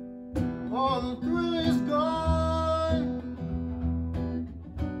 Oh, the thrill is gone.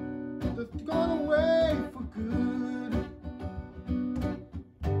 It's gone away for good.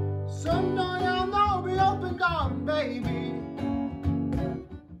 Someday I'll know be open gone, baby.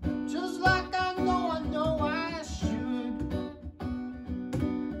 Just like I know I should.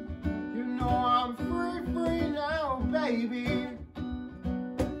 You know I'm free now, baby.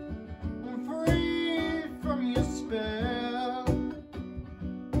 I'm free from your spell.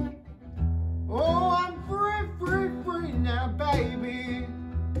 Oh, I'm free now, baby.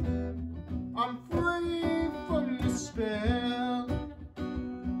 I'm free from your spell.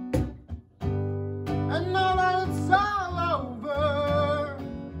 And now that it's all over,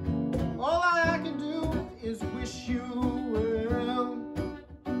 all I can do is wish you well.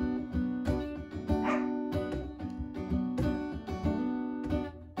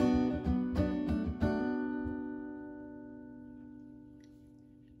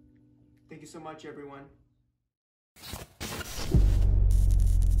 Thank you so much, everyone.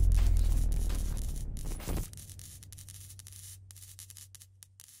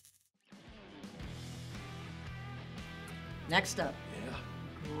 Next up,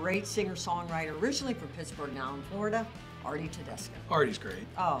 great singer-songwriter, originally from Pittsburgh, now in Florida, Arte Tedesco. Artie's great.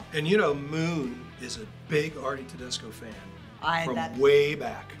 Oh. And you know, Moon is a big Arte Tedesco fan from that- way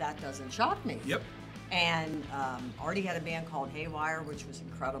back. That doesn't shock me. Yep. And Arte had a band called Haywire, which was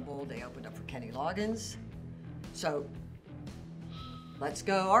incredible. They opened up for Kenny Loggins. So, let's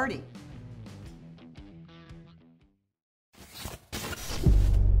go, Arte.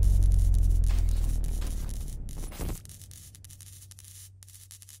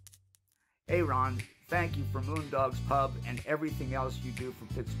 Hey Ron, thank you for Moondogs Pub and everything else you do for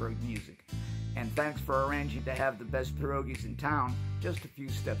Pittsburgh music. And thanks for arranging to have the best pierogies in town just a few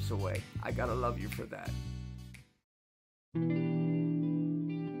steps away. I gotta love you for that.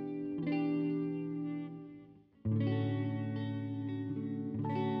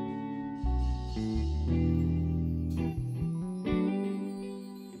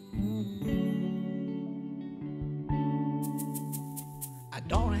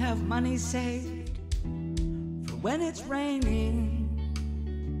 money saved for when it's raining.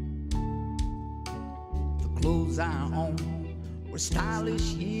 The clothes I own were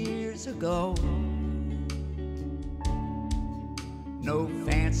stylish years ago. No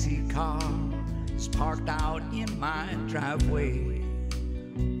fancy car is parked out in my driveway.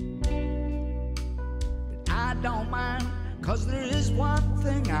 But I don't mind, 'cause there is one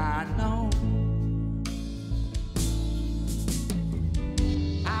thing I know.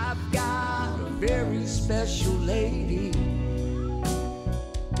 I've got a very special lady.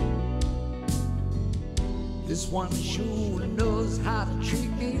 This one sure knows how to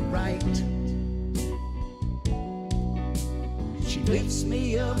treat me right. She lifts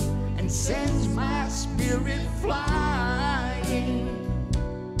me up and sends my spirit flying.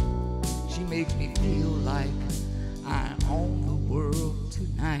 She makes me feel like I own the world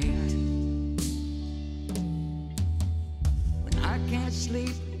tonight. When I can't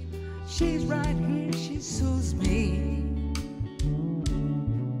sleep, she's right here, she soothes me.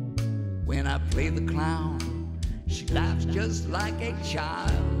 When I play the clown, she laughs just like a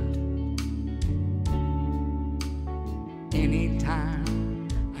child. Anytime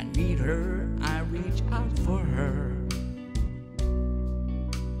I need her, I reach out for her.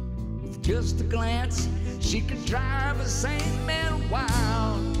 With just a glance, she can drive a sane man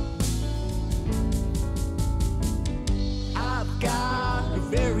wild. I've got a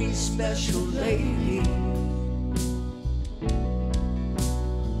very special lady.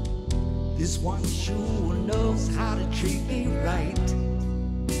 This one sure knows how to treat me right.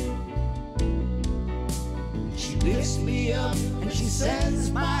 She lifts me up and she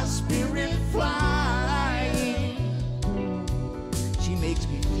sends my spirit flying. She makes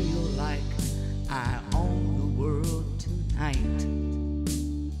me feel like I own the world tonight.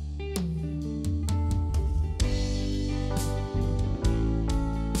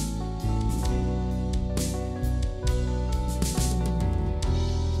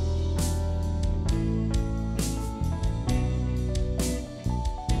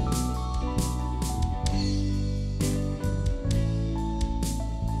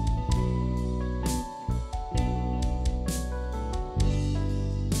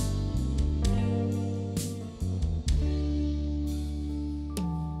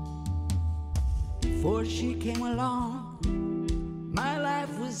 Before she came along, my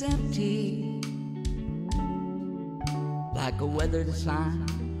life was empty, like a weathered sign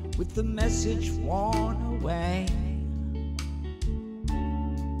with the message worn away,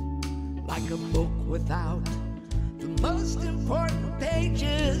 like a book without the most important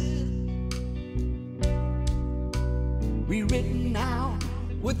pages, rewritten now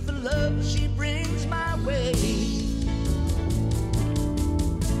with the love she brings my way.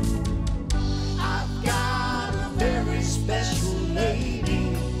 Got a very special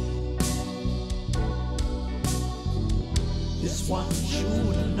lady. This one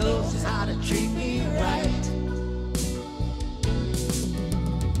sure knows how to treat me right.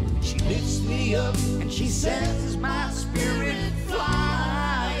 She lifts me up and she sends my spirit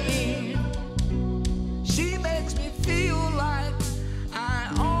flying. She makes me feel like I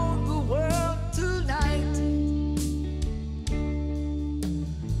own the world tonight.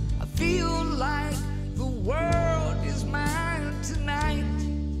 I feel like the world is mine tonight.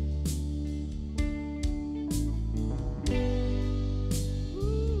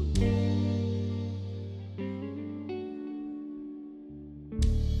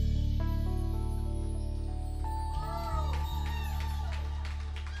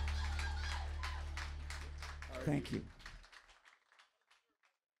 Thank you.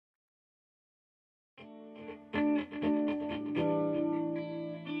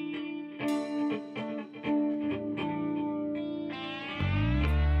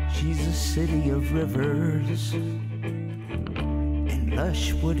 She's a city of rivers and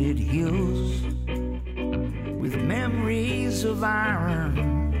lush wooded hills with memories of iron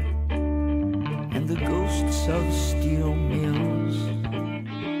and the ghosts of steel mills.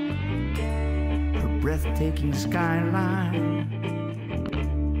 Her breathtaking skyline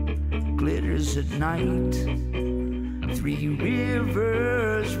glitters at night, 3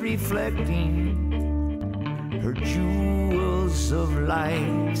 rivers reflecting her jewels of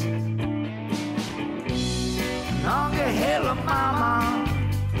light. Nongahela mama,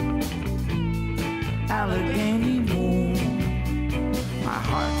 Allegheny moon. My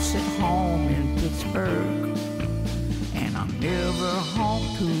heart's at home in Pittsburgh, and I'm never home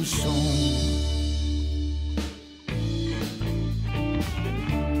too soon.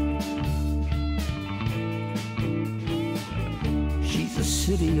 She's a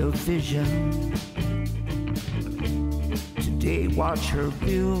city of vision. day watch her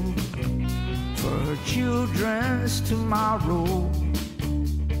build for her children's tomorrow,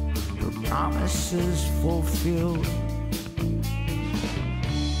 her promises fulfilled,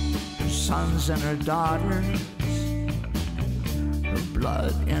 her sons and her daughters, her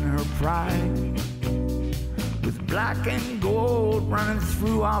blood and her pride, with black and gold running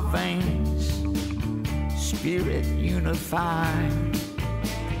through our veins, spirit unified.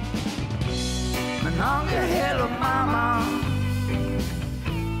 Monongahela mama,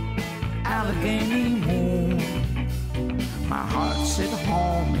 Allegheny moon, my heart's at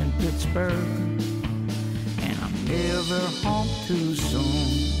home in Pittsburgh, and I'm never home too soon.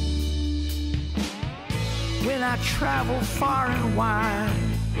 When I travel far and wide,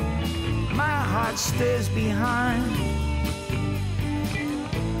 my heart stays behind.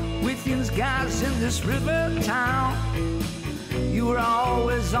 With you guys in this river town, you were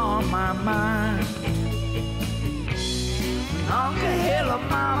always on my mind. Monongahela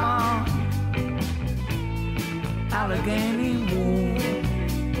mama, Allegheny moon,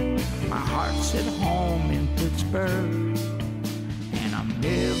 my heart's at home in Pittsburgh, and I'm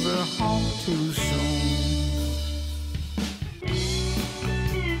never home too soon.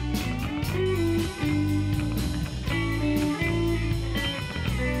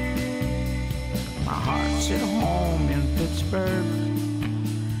 My heart's at home in Pittsburgh,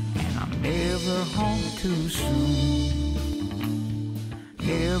 and I'm never home too soon.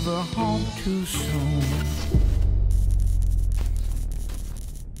 Never home too soon.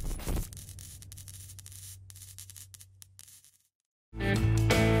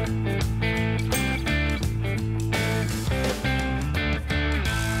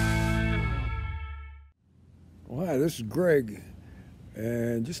 Well, hi, this is Greg,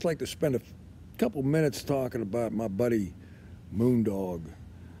 and just like to spend a couple minutes talking about my buddy Moondog.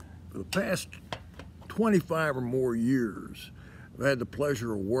 For the past 25 or more years, I've had the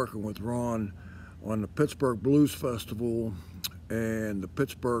pleasure of working with Ron on the Pittsburgh Blues Festival and the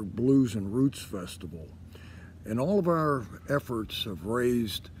Pittsburgh Blues and Roots Festival. And all of our efforts have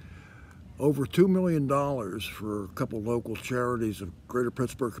raised over $2 million for a couple local charities of Greater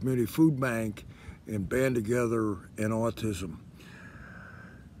Pittsburgh Community Food Bank and Band Together and Autism.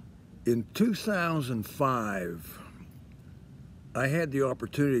 In 2005, I had the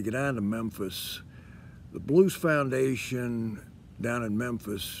opportunity to get down to Memphis. The Blues Foundation down in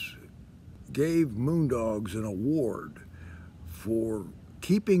Memphis gave Moondogs an award for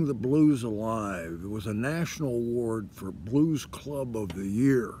keeping the blues alive. It was a national award for Blues Club of the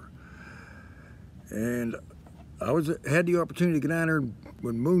Year. And I had the opportunity to get down there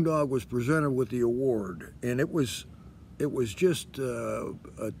when Moondog was presented with the award, and it was just a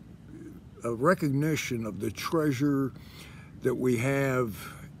recognition of the treasure that we have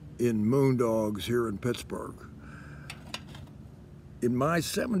in Moondogs here in Pittsburgh. In my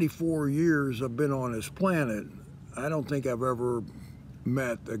 74 years I've been on this planet, I don't think I've ever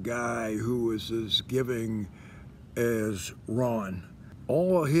met a guy who is as giving as Ron.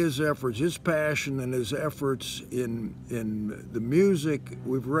 All of his efforts, his passion and his efforts in the music,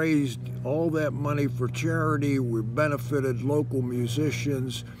 we've raised all that money for charity, we've benefited local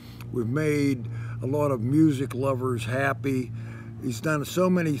musicians, we've made a lot of music lovers happy. He's done so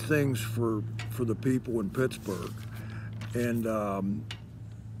many things for the people in Pittsburgh. And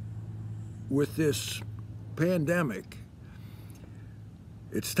with this pandemic,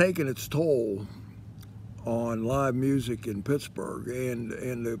 it's taken its toll on live music in Pittsburgh and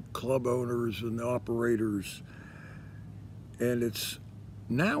the club owners and the operators. And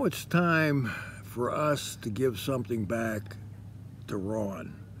now it's time for us to give something back to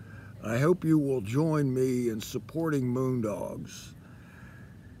Ron. I hope you will join me in supporting Moondogs.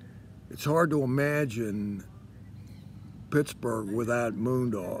 It's hard to imagine Pittsburgh without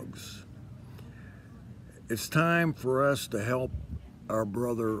Moondogs. It's time for us to help our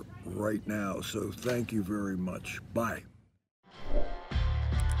brother right now, so thank you very much. Bye.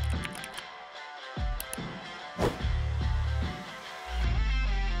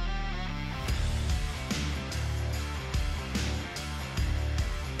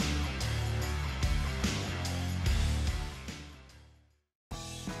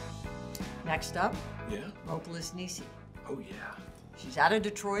 Next up, yeah, vocalist Niecie. Oh yeah. She's out of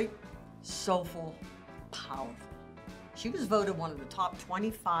Detroit, soulful, powerful. She was voted one of the top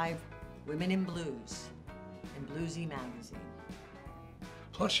 25 women in blues in Bluesy magazine.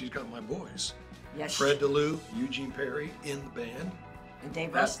 Plus, she's got my boys. Yes. Fred DeLue, Eugene Perry in the band. And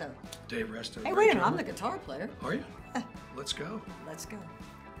Dave Resto. Dave Resto. Hey, wait a minute, I'm the guitar player. Are you? Let's go. Let's go.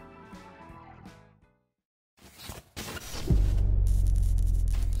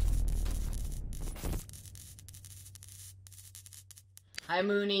 Hi,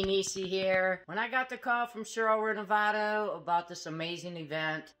 Mooney, Niecie here. When I got the call from Cheryl Renovato about this amazing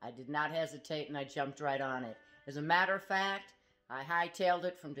event, I did not hesitate and I jumped right on it. As a matter of fact, I hightailed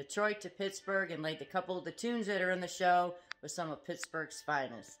it from Detroit to Pittsburgh and laid a couple of the tunes that are in the show with some of Pittsburgh's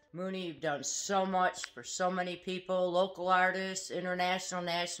finest. Mooney, you've done so much for so many people, local artists, international,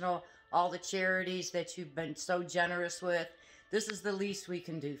 national, all the charities that you've been so generous with. This is the least we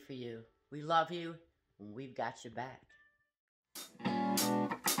can do for you. We love you, and we've got your back.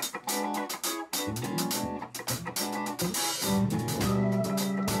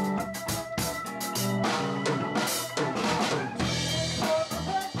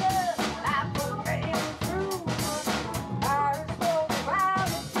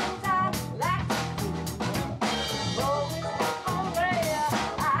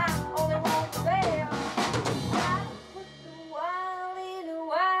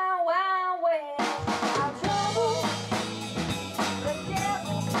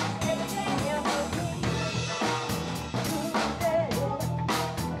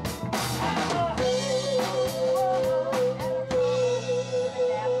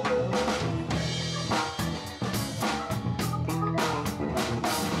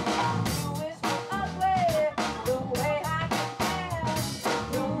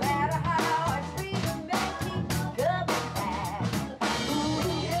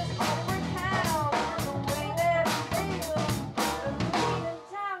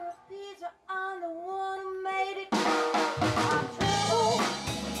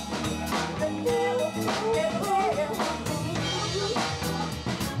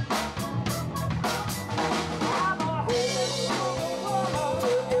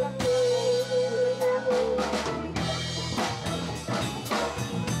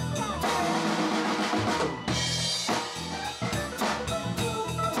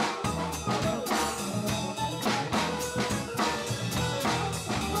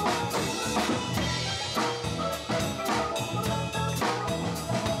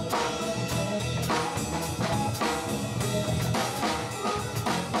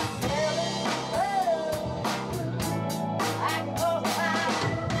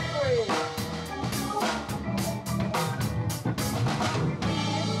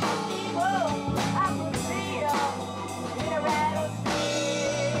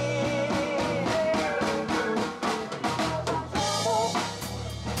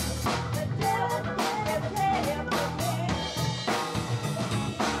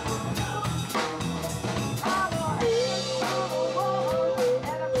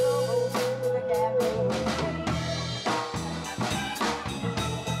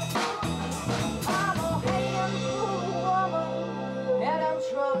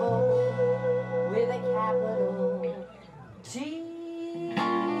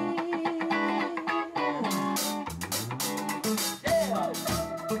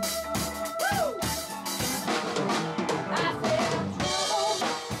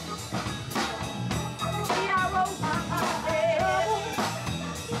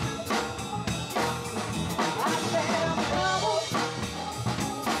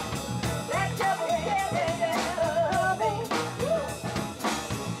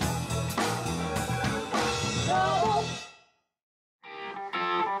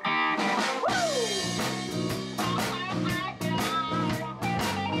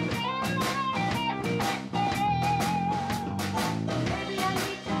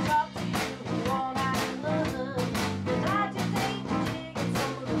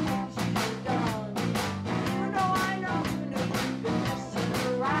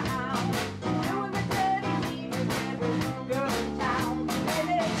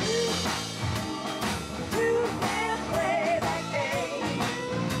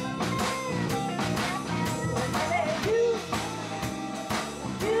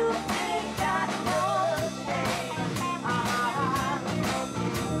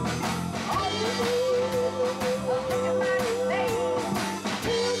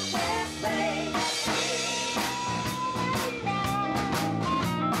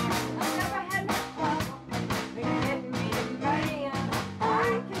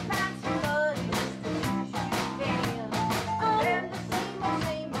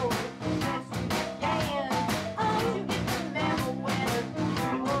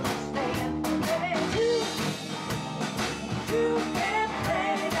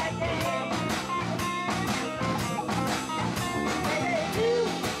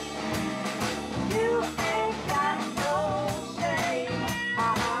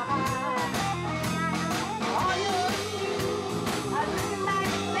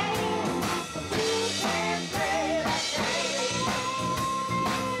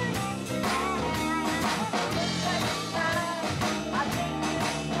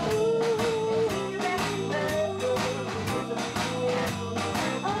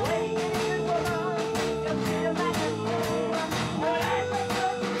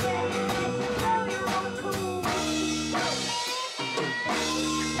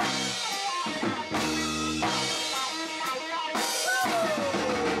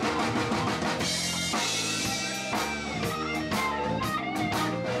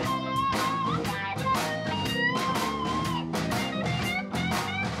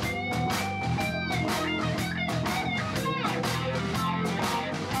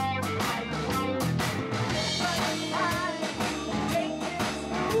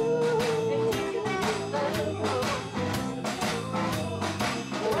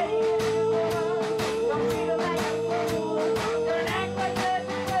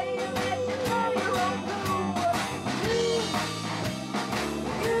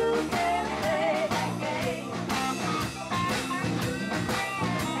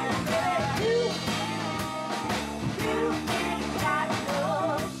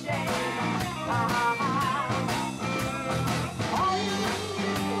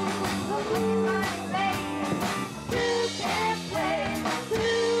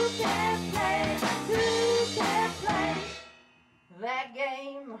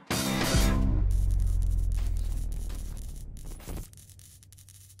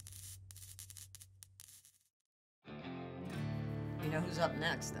 who's up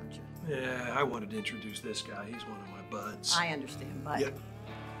next, don't you? Yeah, I wanted to introduce this guy. He's one of my buds. I understand, but Yeah.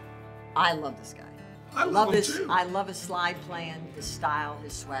 I love this guy. I love him his. too. I love his slide playing, his style,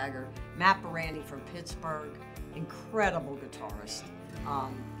 his swagger. Matt Barranti from Pittsburgh, incredible guitarist.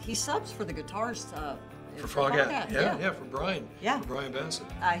 He subs for the guitarist For Froghat. Yeah, for Brian. Yeah. For Brian Bassett.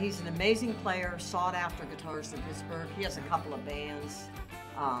 He's an amazing player, sought after guitarist in Pittsburgh. He has a couple of bands.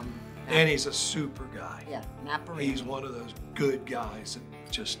 And he's a super guy. Yeah, Matt Barranti. He's one of those good guys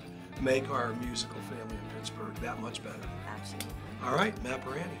that just make our musical family in Pittsburgh that much better. Absolutely. All right, Matt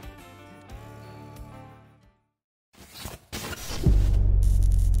Barranti.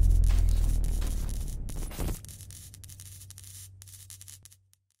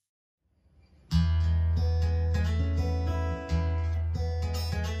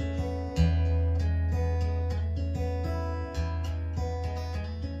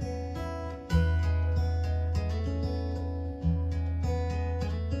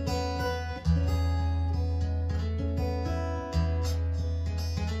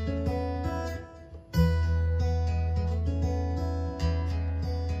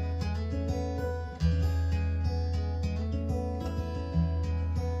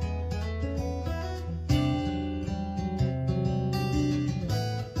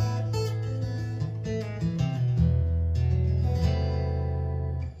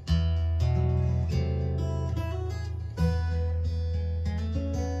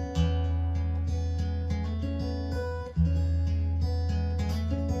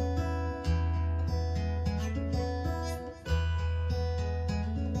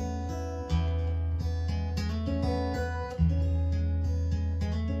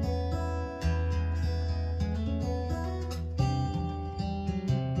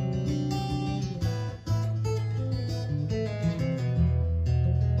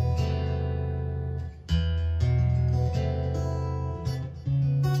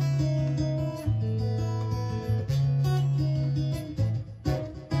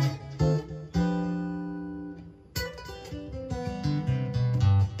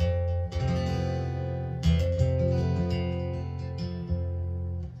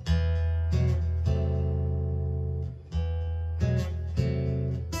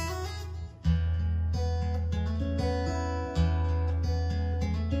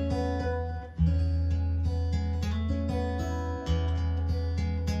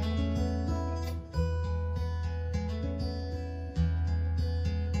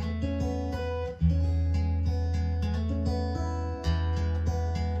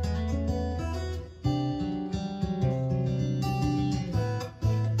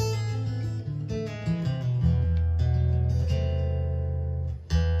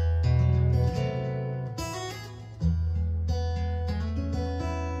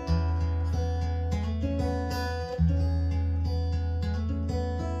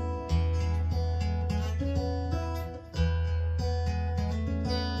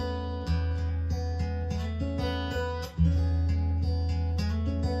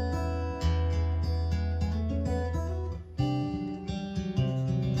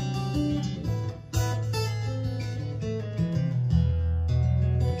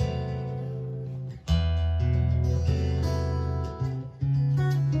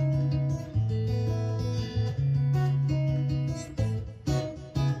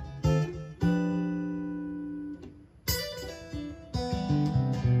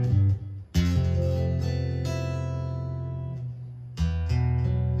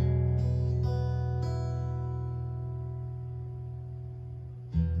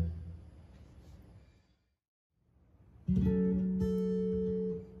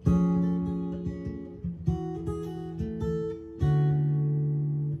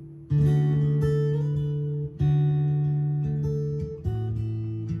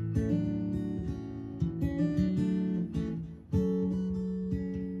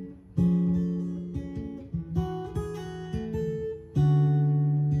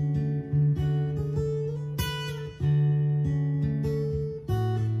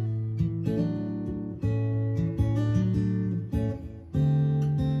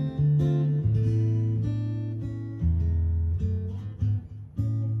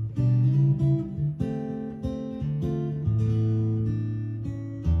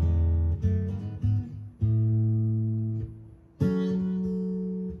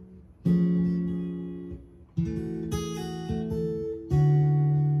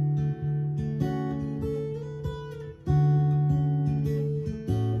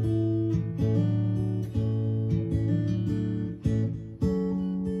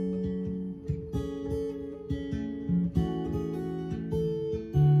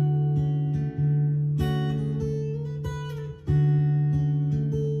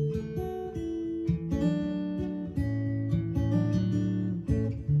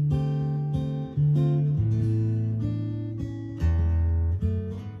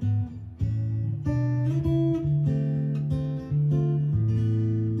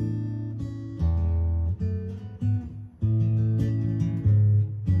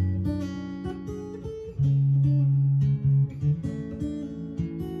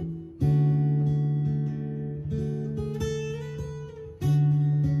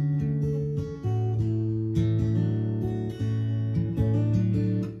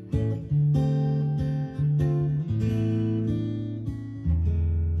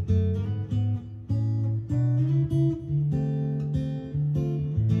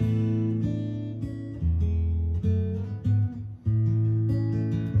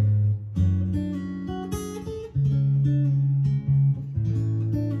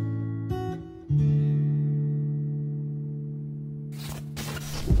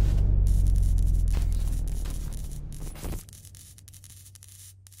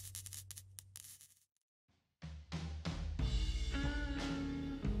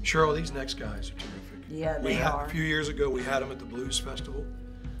 Cheryl, these next guys are terrific. Yeah, they are. A few years ago, we had them at the Blues Festival.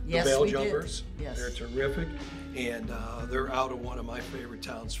 Yes, the Bell we Jumpers. did. Yes. They're terrific. And they're out of one of my favorite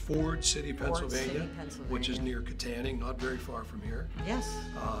towns, Ford City, Pennsylvania, which is near Katanning, not very far from here. Yes.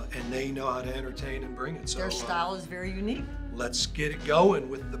 And they know how to entertain and bring it. So, their style is very unique. Let's get it going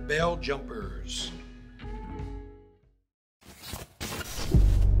with the Bell Jumpers.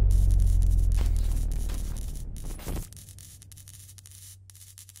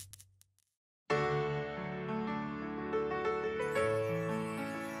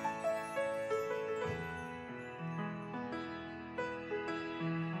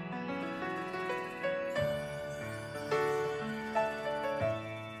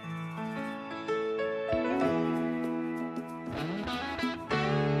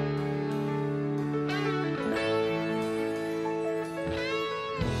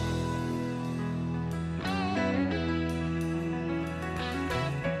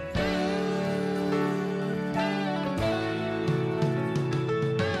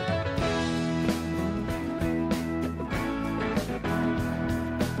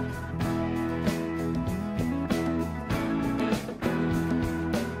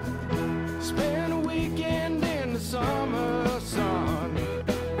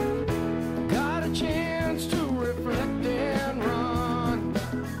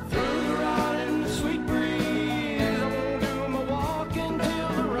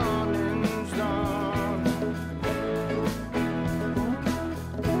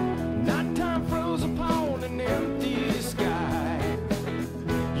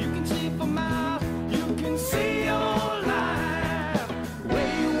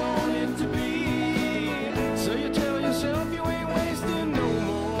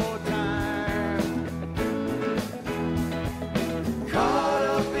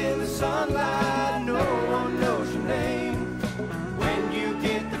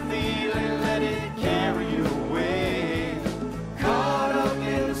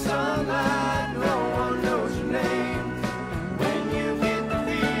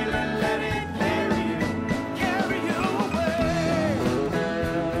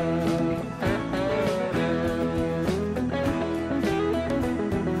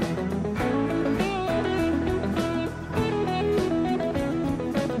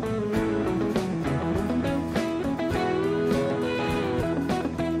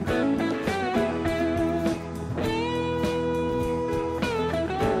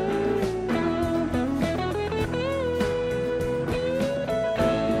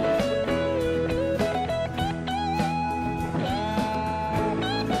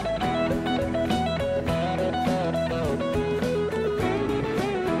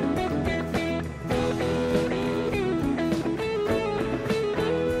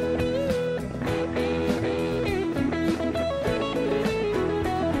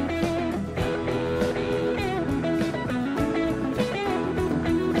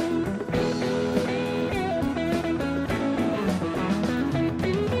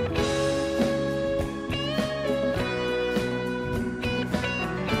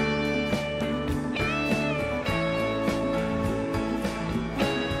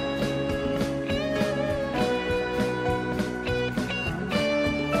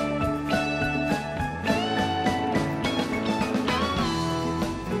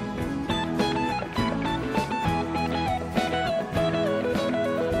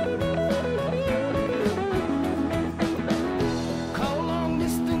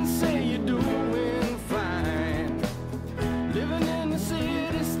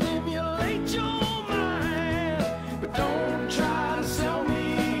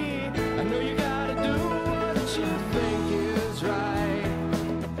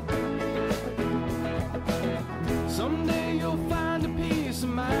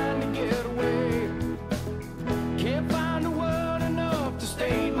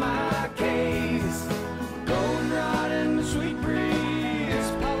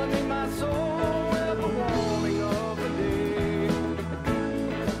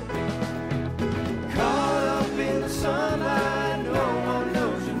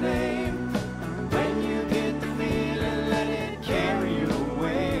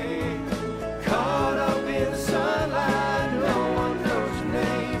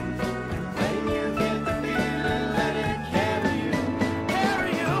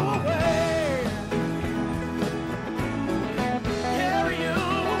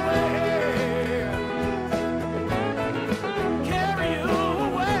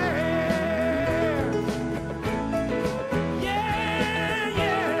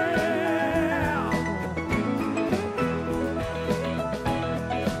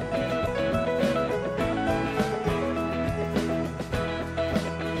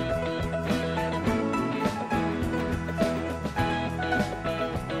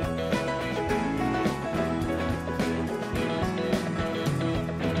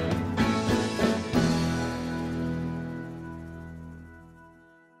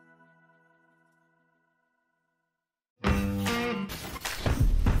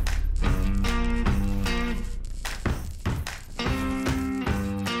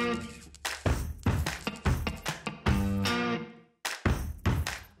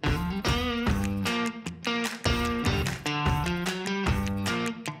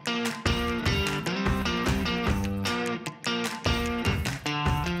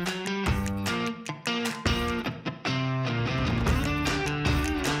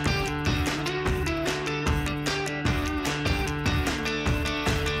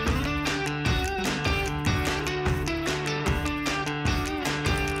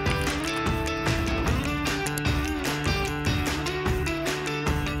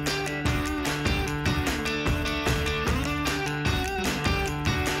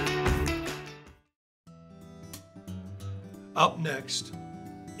 Up next,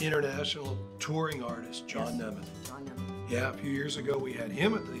 international touring artist, John Nemeth. John Nemeth. Yeah, a few years ago we had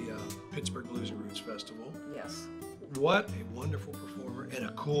him at the Pittsburgh Blues and Roots Festival. Yes. What a wonderful performer and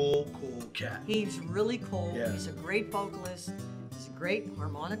a cool cat. He's really cool. Yeah. He's a great vocalist. He's a great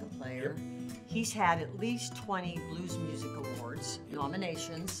harmonica player. He's had at least 20 Blues Music Awards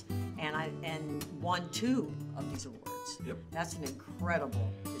nominations, and won 2 of these awards. Yep. That's an incredible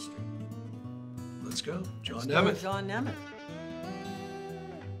history. Let's go. John Let's Nemeth. go, John Nemeth.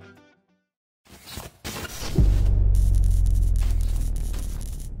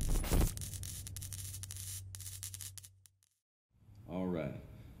 All right.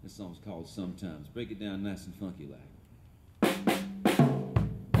 This song's called Sometimes. Break it down nice and funky like.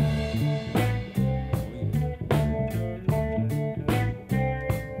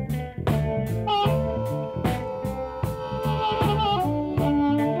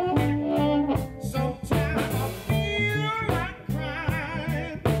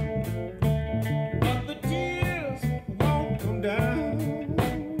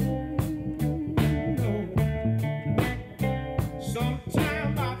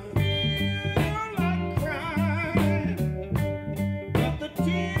 Sometimes I feel like crying.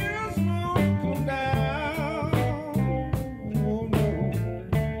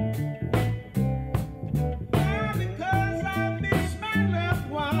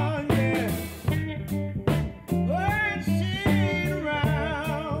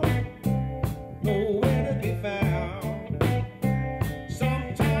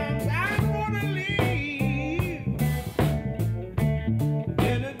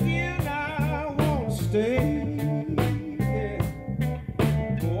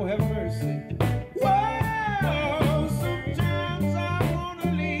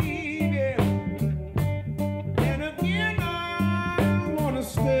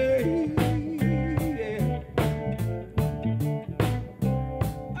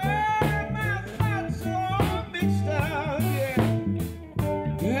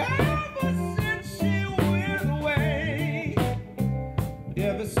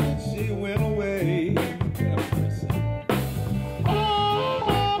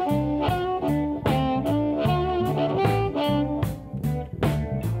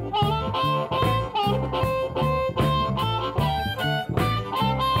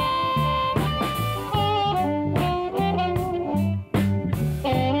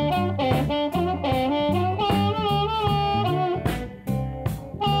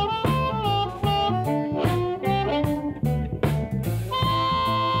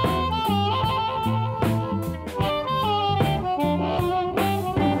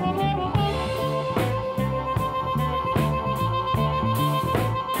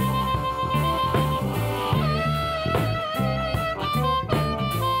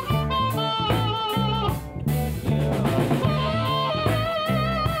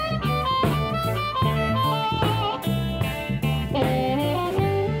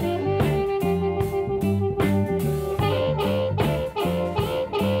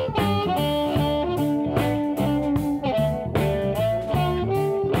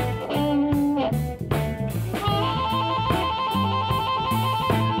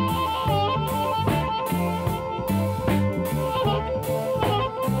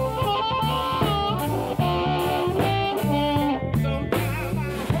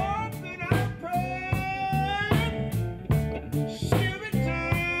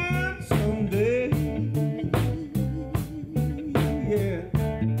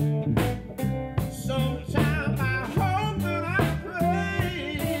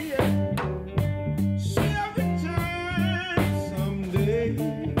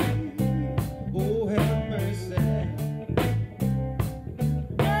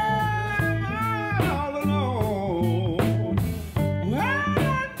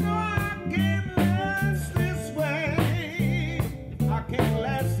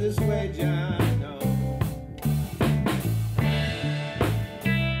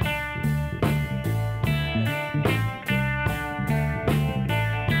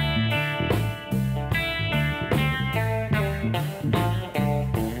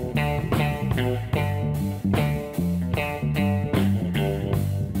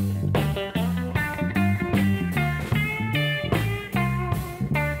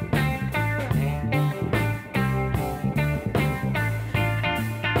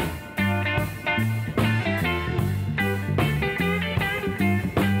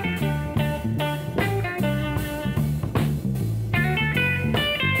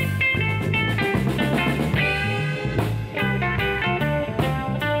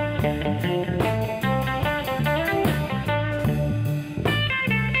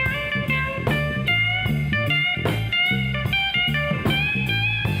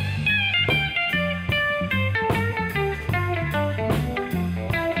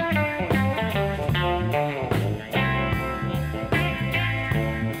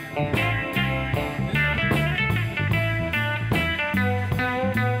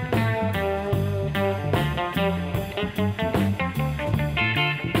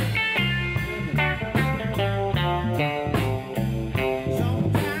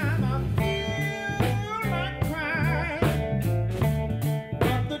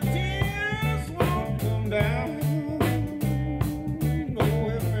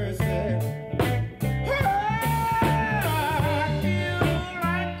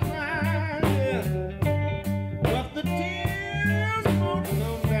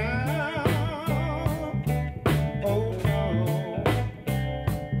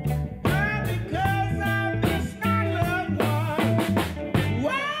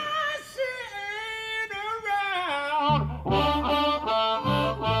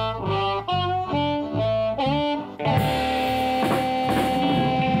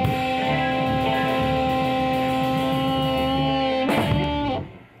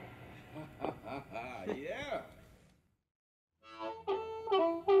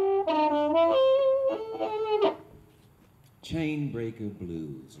 Chain Breaker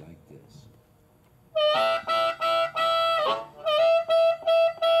Blues, like this.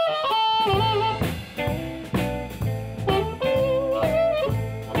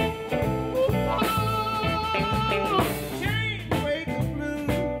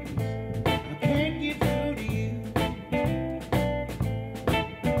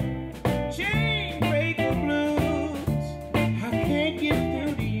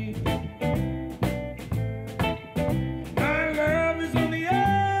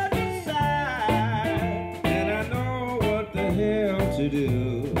 to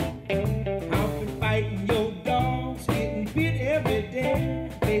do.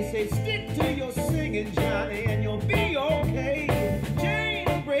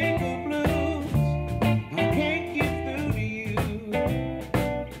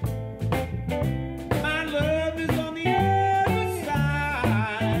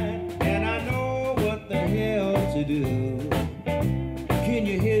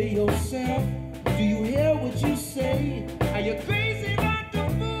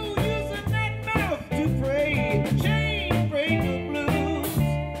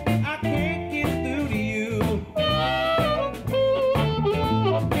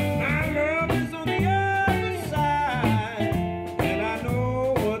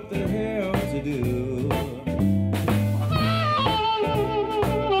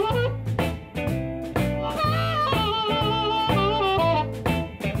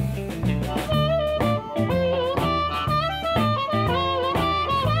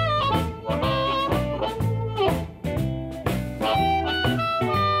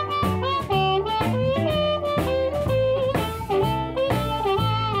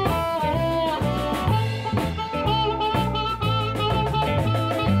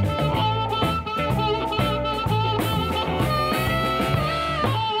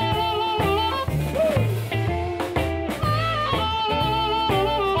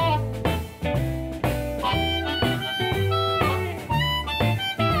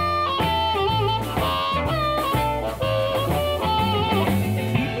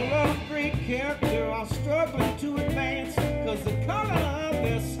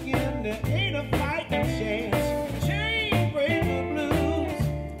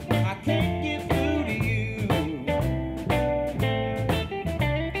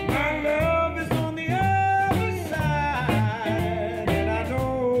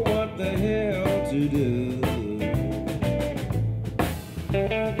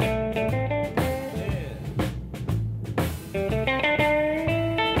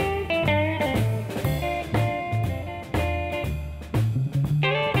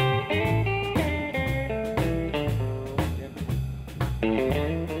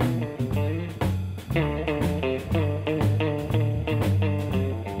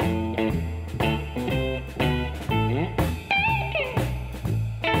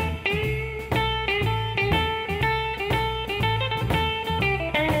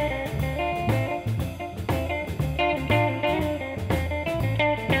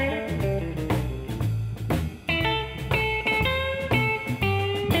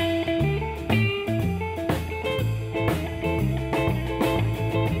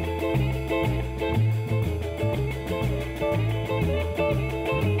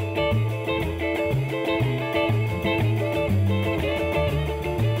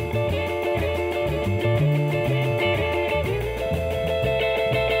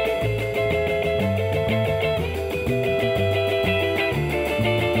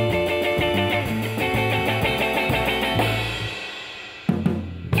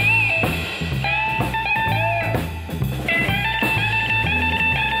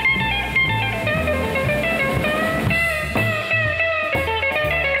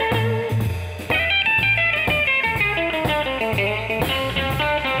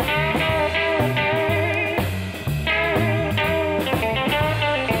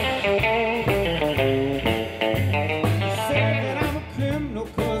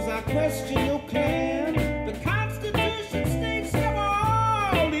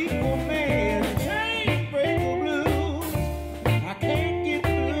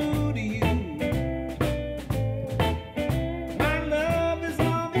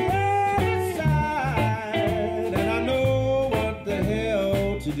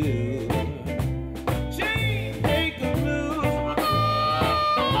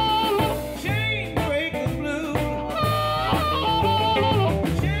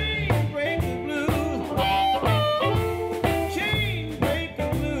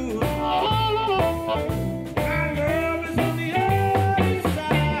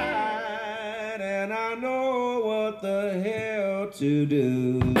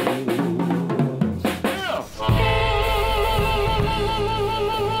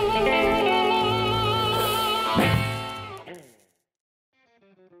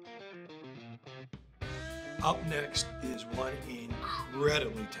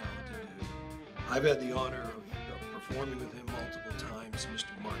 talented dude. I've had the honor of performing with him multiple times,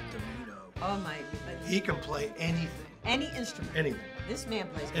 Mr. Mark Domino. Oh my! He can play anything. Any instrument. Anything. This man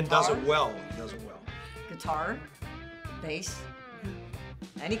plays guitar. And does it well. He does it well. Guitar, bass,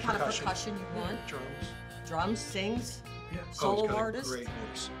 any kind of percussion you want. Drums. Drums, sings. Yeah. Solo he's got artist. A great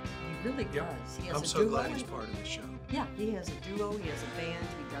voice. He really does. He has I'm a so duo. glad he's part of the show. Yeah, he has a duo. He has a band.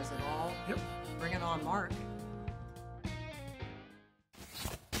 He does it all. Yep. Bring it on, Mark.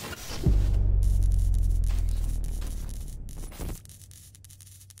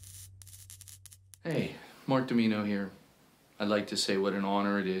 Hey, Mark Domino here. I'd like to say what an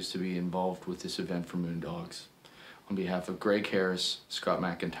honor it is to be involved with this event for Moondogs. On behalf of Greg Harris, Scott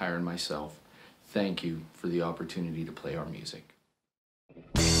McIntyre, and myself, thank you for the opportunity to play our music.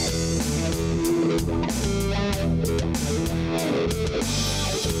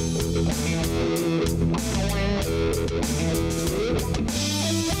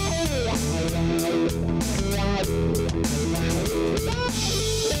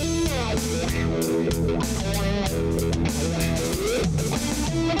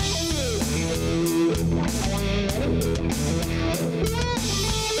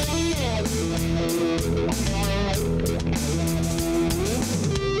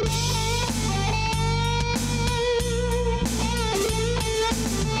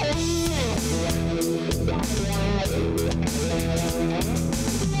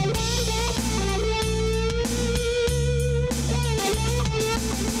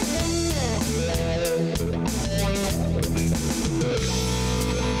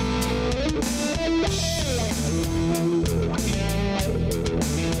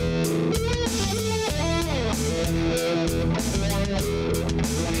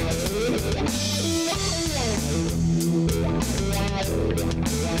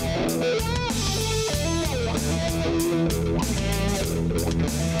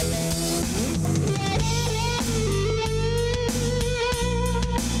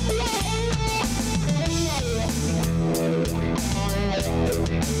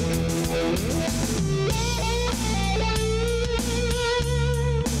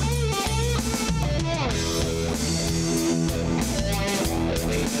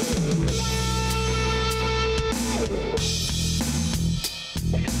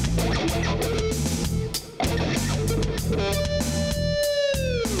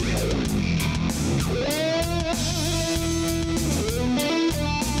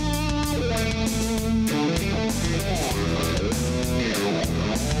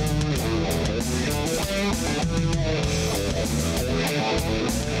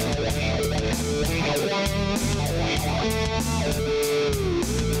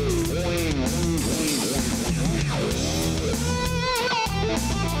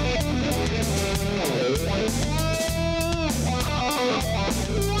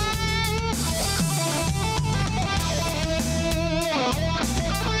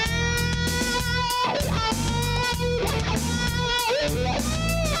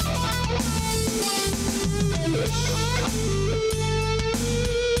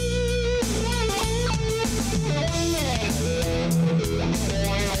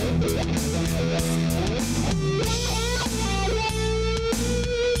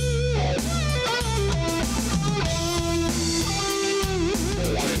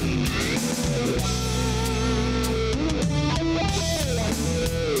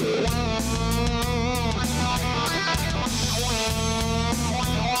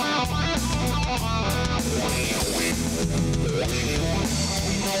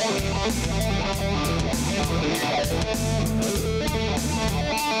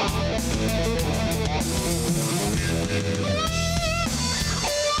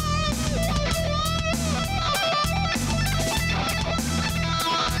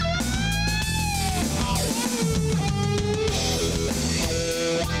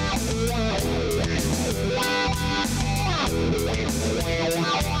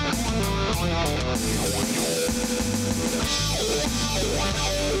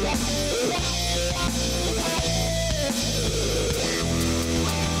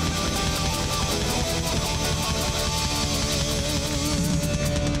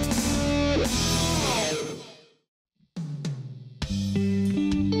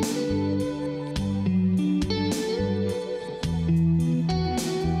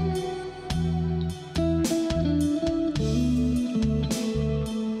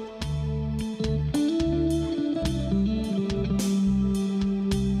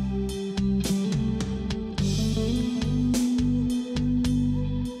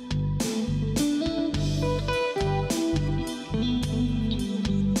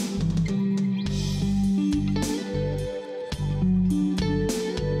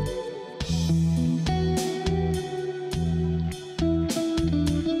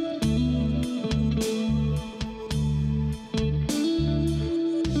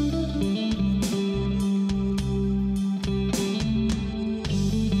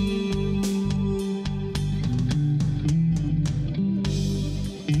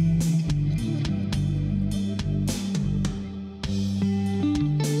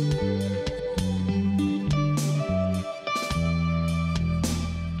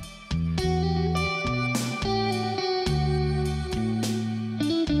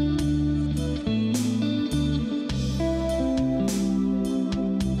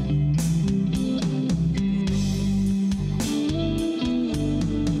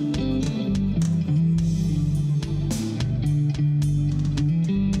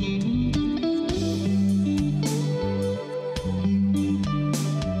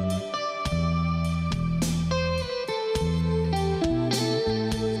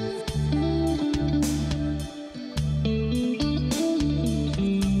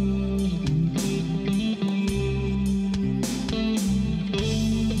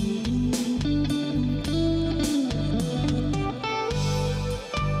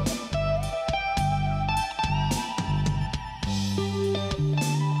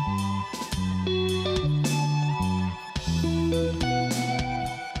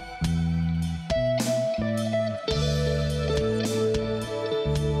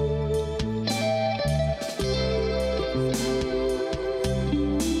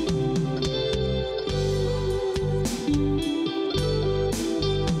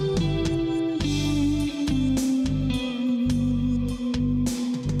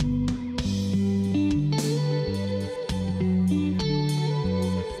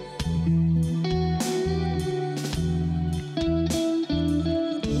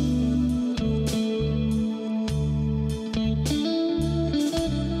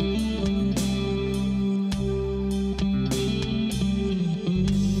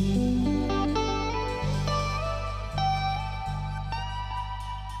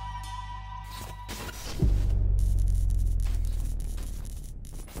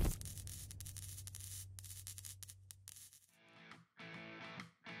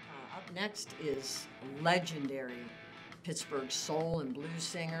 next is legendary Pittsburgh soul and blues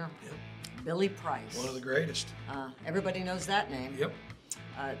singer, Billy Price. One of the greatest. Everybody knows that name. Yep.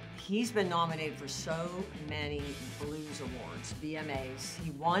 He's been nominated for so many blues awards, BMAs.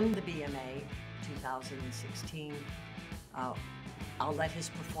 He won the BMA 2016. I'll let his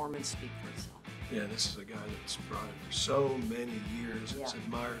performance speak for itself. Yeah, this is a guy that's brought it for so many years. It's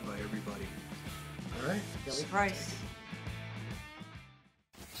admired by everybody. All right. Billy Price.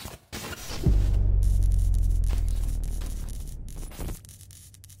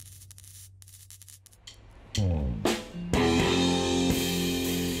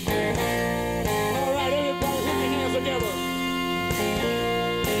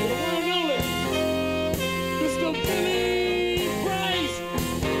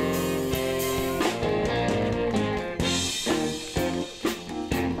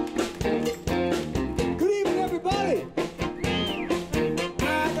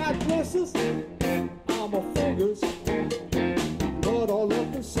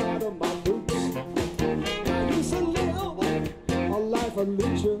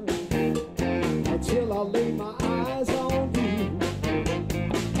 Until I lay my eyes on you.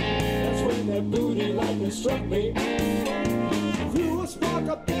 That's when that booty lightning struck me, threw a spark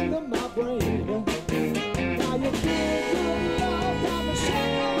up into my brain. Now you feel good love, got me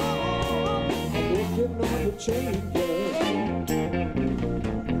shaking. I'm working on the chain, girl.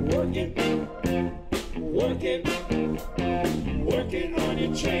 Working on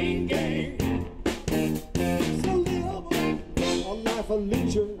your chain gang. So live a life of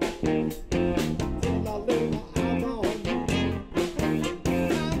leisure.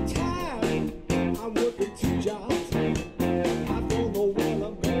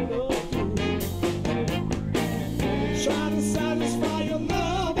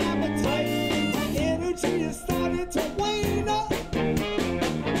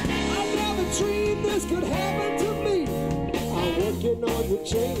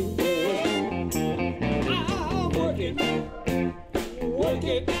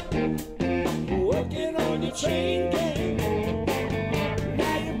 Working on your chain gang.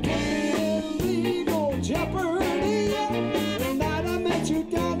 Now you put me in legal jeopardy. The night I met you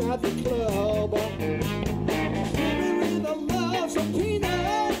down at the club, threw me with a love subpoena,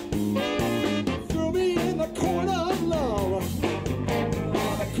 threw me in the court of love.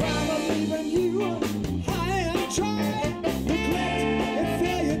 The crime of leaving you high and dry, neglect and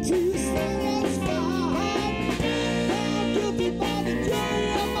failure to satisfy. I'm guilty by the jury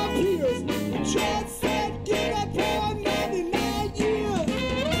of my peers. Judge said, give that boy 99 years.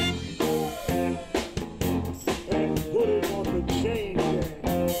 And put him on the chain gang.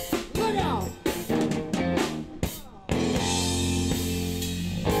 Look out!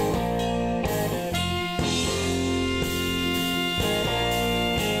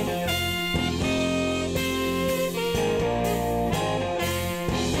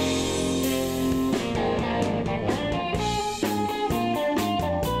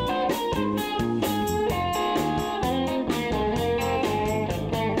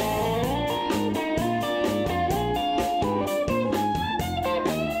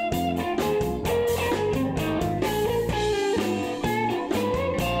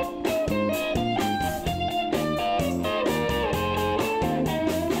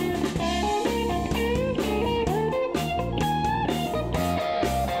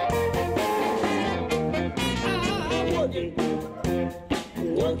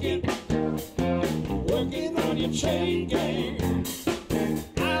 Working on your chain gang.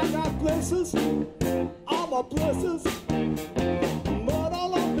 I got blisters, all my blisters, mud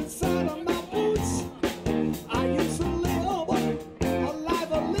all up inside of my boots. I used to live a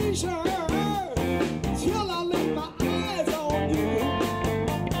life of leisure till I laid my eyes on you.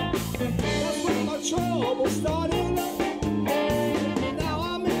 That's when my trouble started. Now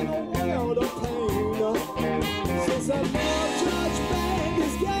I'm in a world of pain. Since that love judge bang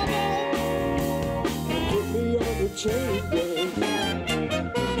is gathered, put me on the chain gang.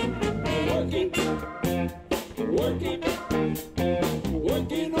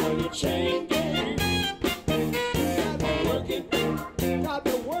 Working on your chain gang. Got me working,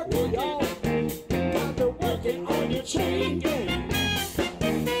 y'all. Got me working on your chain gang. I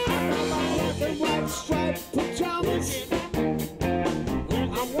got my black and white striped pajamas.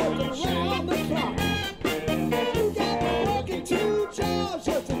 I'm working around the clock. You got me working 2 jobs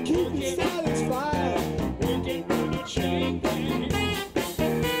just to keep me satisfied. Working on your chain gang.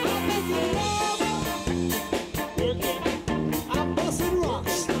 I'm making love. I'm busting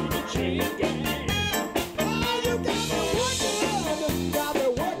rocks. Chain gang. Oh, you got me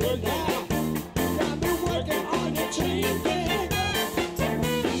working now. Got me working on your chain gang.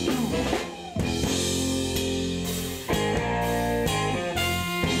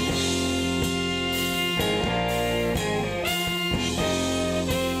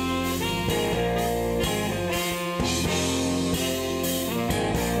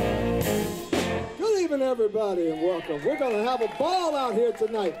 everybody, and welcome. We're going to have a ball out here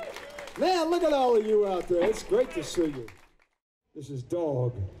tonight. Man, look at all of you out there. It's great to see you. This is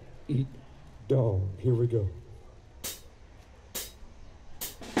Dog Eat Dog. Here we go.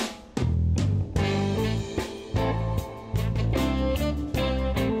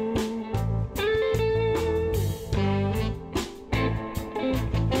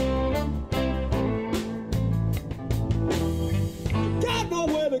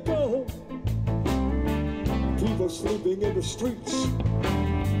 Sleeping in the streets,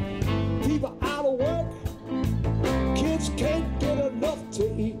 people out of work, kids can't get enough to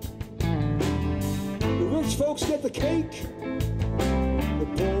eat. The rich folks get the cake, the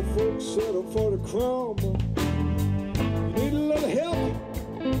poor folks settle for the crumb. You need a little help,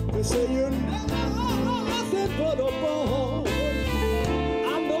 they say you're nothing but a bum.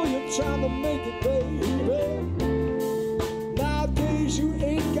 I know you're trying to make it, baby. Nowadays you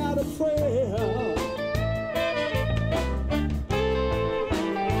ain't got a prayer.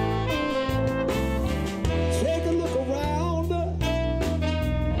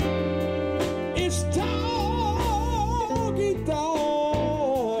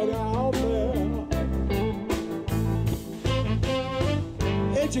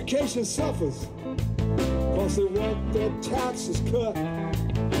 Education suffers because they want their taxes cut.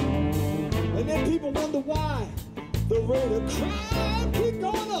 And then people wonder why the rate of crime keep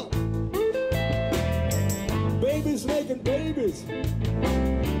going up. Babies making babies,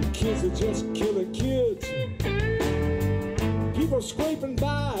 kids are just killing kids. People scraping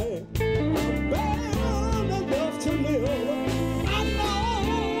by, bad enough to live. I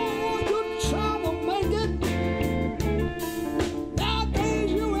know you're trying to make it.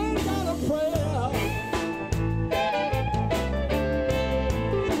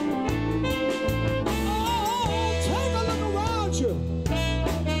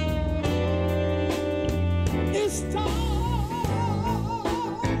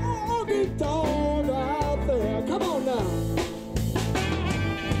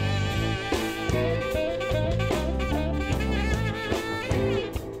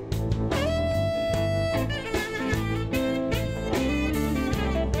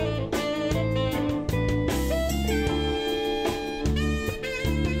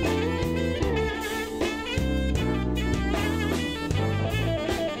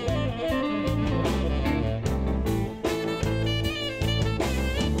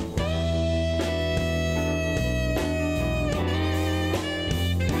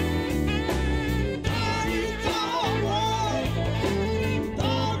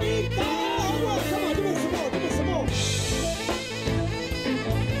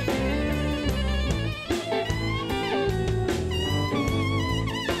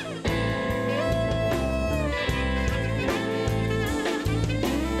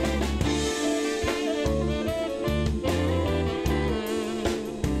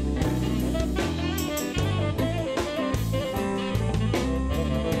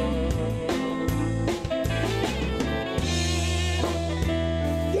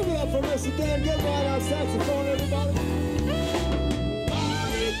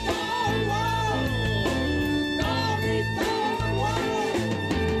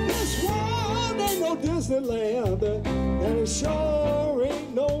 Disneyland, and it sure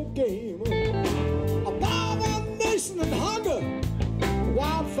ain't no game. Abomination and hunger,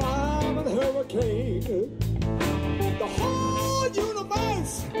 wildfire and hurricane. The whole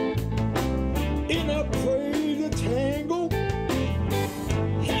universe in a crazy tangle,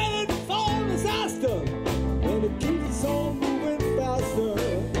 headed for disaster, and it keeps on moving faster.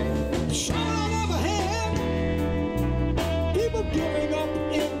 Shot overhead, people giving up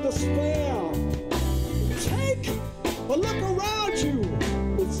in despair. Take a look around you.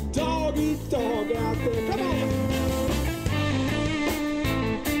 It's dog eat dog out there. Come on.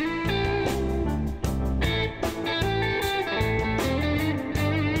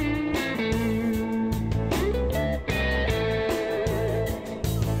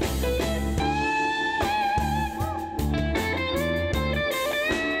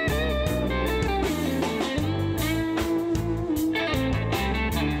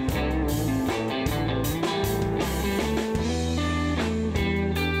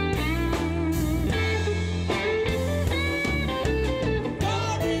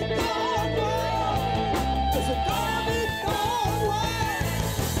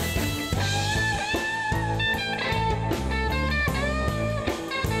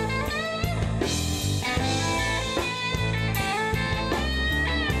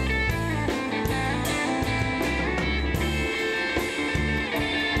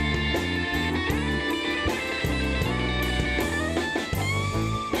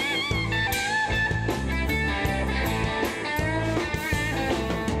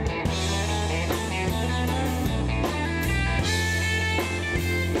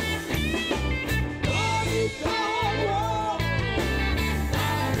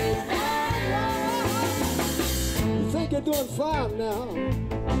 doing fine now.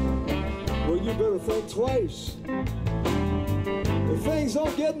 Well, you better think twice. If things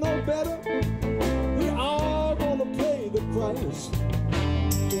don't get no better, we all gonna pay the price.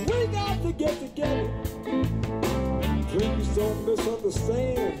 We got to get together. Please don't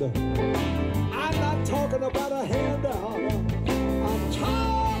misunderstand. I'm not talking about a handout. I'm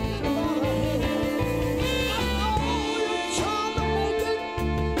talking about a handout.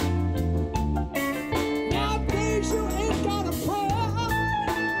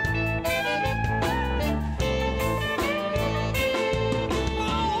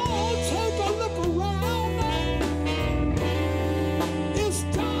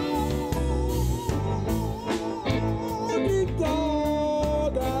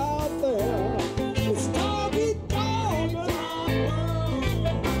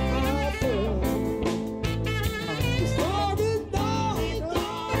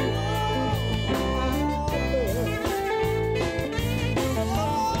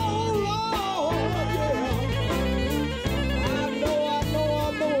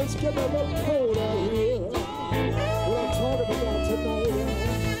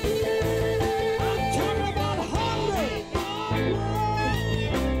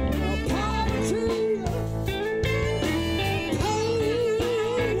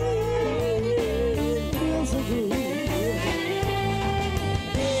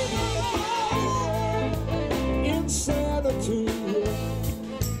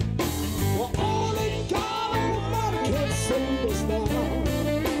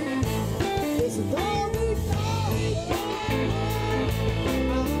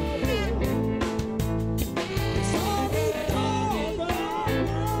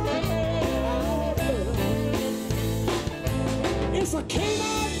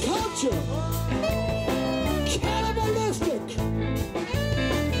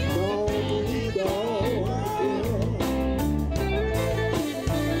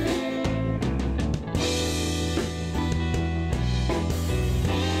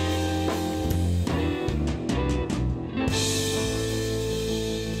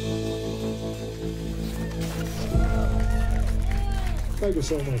 Thank you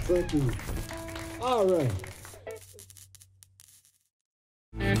so much. Thank you. All right.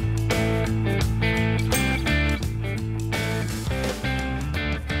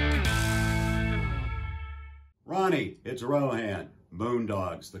 Ronnie, it's Rohan,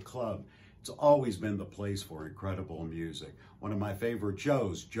 Moondogs, the club. It's always been the place for incredible music. One of my favorite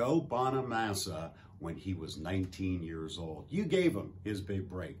Joes, Joe Bonamassa, when he was 19 years old. You gave him his big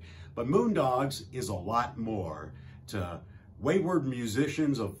break. But Moondogs is a lot more to wayward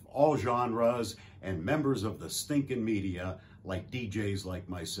musicians of all genres and members of the stinking media like DJs like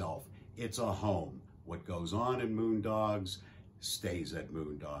myself. It's a home. What goes on in Moondogs stays at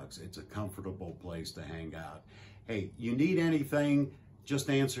Moondogs. It's a comfortable place to hang out. Hey, you need anything, just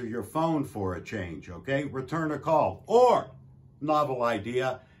answer your phone for a change, okay? Return a call, or, novel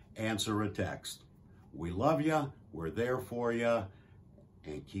idea, answer a text. We love you, we're there for you,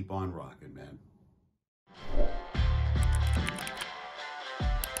 and keep on rocking, man.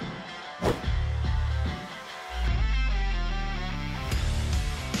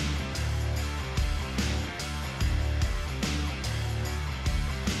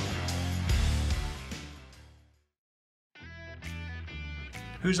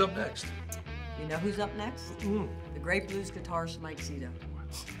 Who's up next? You know who's up next? The great blues guitarist Mike Zito.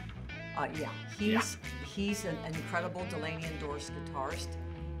 He's an incredible Delaney endorsed guitarist,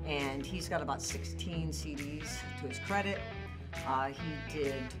 and he's got about 16 CDs to his credit. He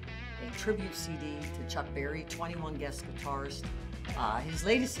did a tribute CD to Chuck Berry, 21 guest guitarists. His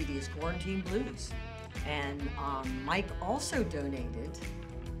latest CD is Quarantine Blues, and Mike also donated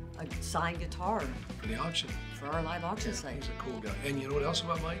a signed guitar for the auction, for our live auction site. He's a cool guy. And you know what else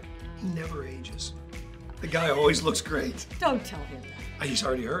about Mike? He never ages. The guy always looks great. Don't tell him that. He's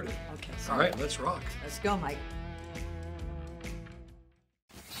already heard it. Okay. All right, let's rock. Let's go, Mike.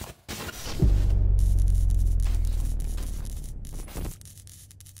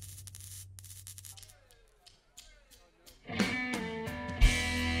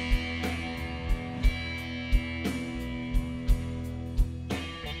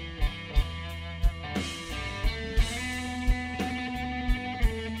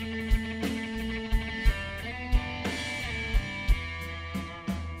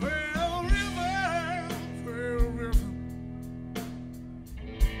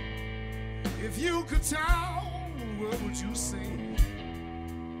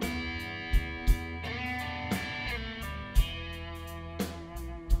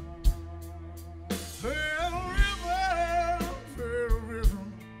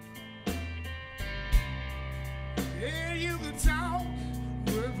 Yeah,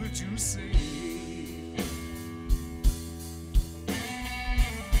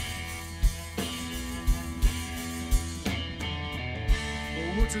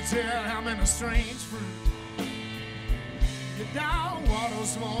 to tell how many strange fruit your down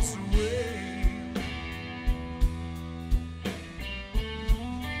waters washed away.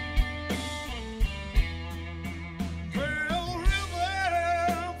 Pearl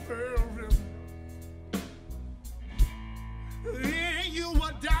River, in you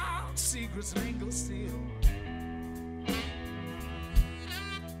what dark secrets linger still.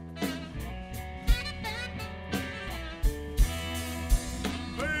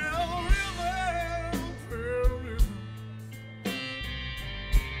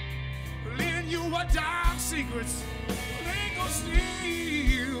 Dark secrets linger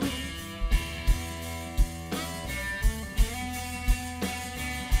still.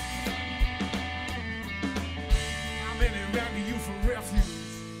 How many ran to you for refuge?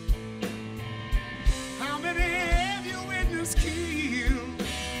 How many have you witnessed killed?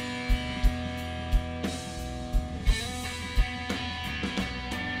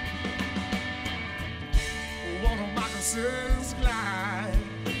 One of my concerns glide.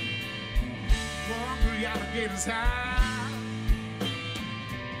 Hungry alligators high,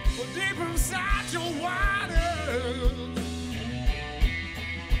 but deep inside your waters,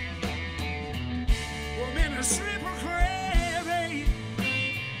 well, many sleeper crabs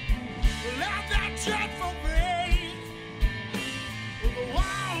left that dreadful bay, with the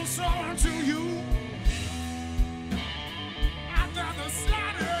walls soaring to you after the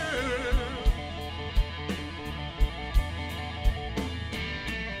slaughter.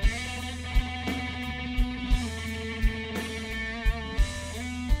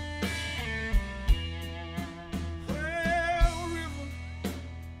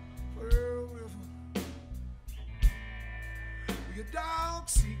 Dark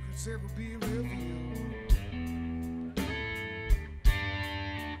secrets ever be revealed.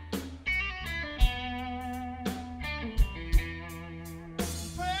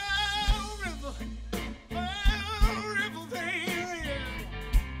 Pearl River, baby,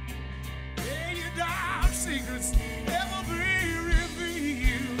 yeah, your dark secrets ever be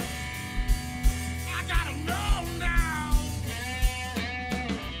revealed. I gotta know now.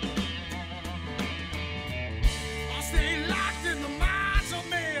 I'll stay locked in the minds of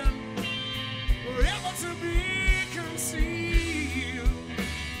men, forever to be concealed.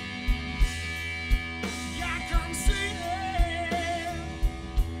 Yeah, concealed.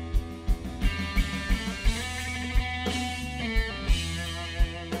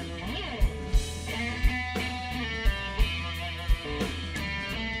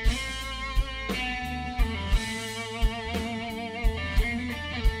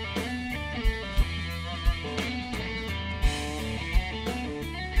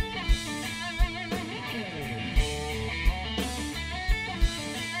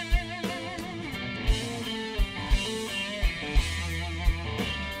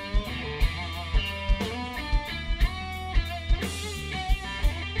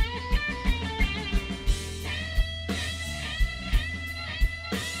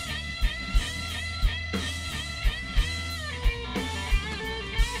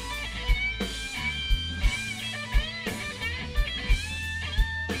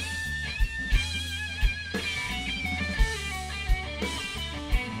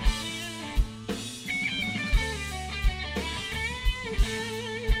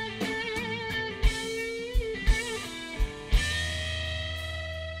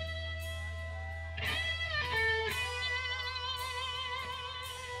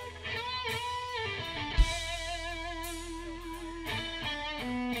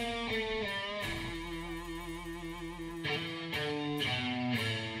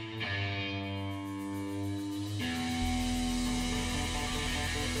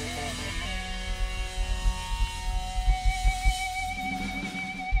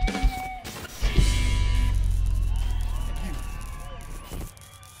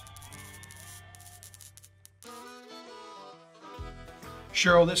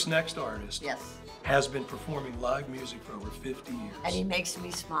 Cheryl, this next artist Yes. has been performing live music for over 50 years. And he makes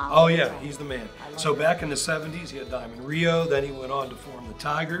me smile. Oh all the yeah, time. he's the man. I love So him. back in the 70s, he had Diamond Rio, then he went on to form the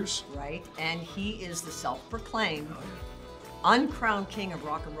Tigers. Right, and he is the self-proclaimed uncrowned king of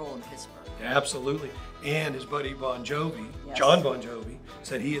rock and roll in Pittsburgh. Absolutely. And his buddy Bon Jovi, Yes. John Bon Jovi,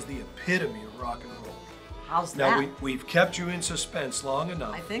 said he is the epitome of rock and roll. How's Now, that? we've kept you in suspense long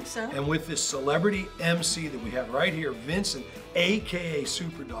enough. I think so. And with this celebrity MC that we have right here, Vincent, a.k.a.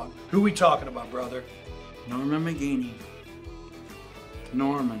 Superdog, who we talking about, brother? Norman McGeaney.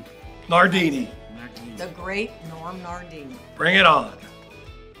 Norman. Nardini. The great Norm Nardini. Bring it on.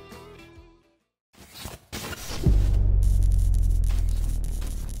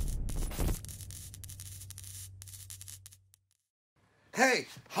 Hey,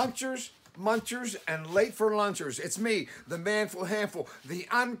 hunchers, munchers, and late for lunchers. It's me, the manful handful, the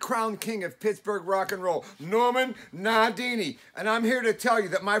uncrowned king of Pittsburgh rock and roll, Norman Nardini. And I'm here to tell you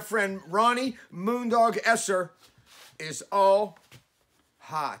that my friend Ronnie Moondog Esser is all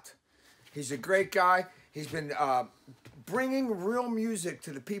hot. He's a great guy. He's been bringing real music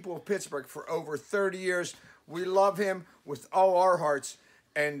to the people of Pittsburgh for over 30 years. We love him with all our hearts.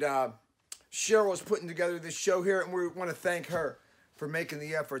 And Cheryl's putting together this show here, and we want to thank her for making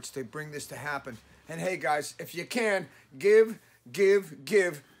the efforts to bring this to happen. And hey guys, if you can, give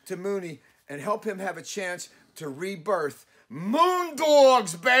to Mooney and help him have a chance to rebirth.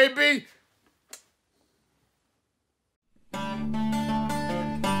 Moondogs, baby!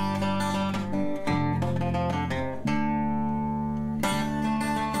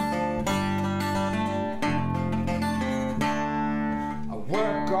 I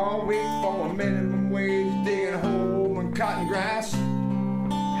work all week for a minimum wage, digging a hole in cotton grass.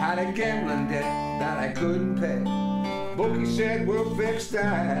 Had a gambling debt that I couldn't pay. Bookie said we'll fix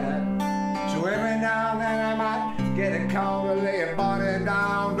that. So every now and then I might get a call to lay a body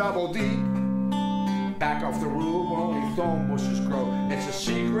down double deep. Back off the roof where only thorn bushes grow. It's a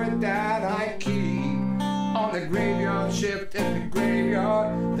secret that I keep. On the graveyard shift in the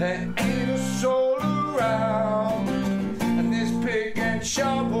graveyard, there ain't a soul around. And this pick and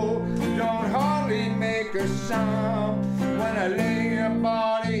shovel don't hardly make a sound. When I lay a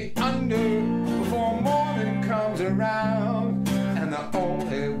body under before morning comes around, and the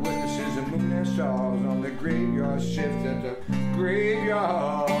only witnesses are moon and stars on the graveyard shift at the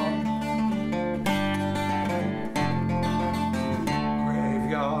graveyard.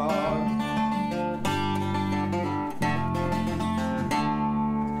 Graveyard.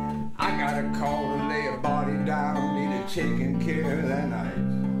 I got a call to lay a body down, needed taking care that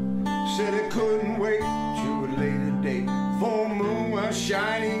night. Said it couldn't wait till a later date. Full moon was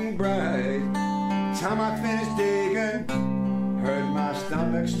shining bright. Time I finished digging, heard my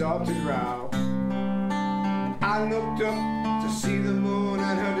stomach start to growl. I looked up to see the moon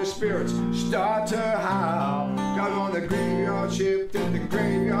and heard the spirits start to howl. Got on the graveyard shift in the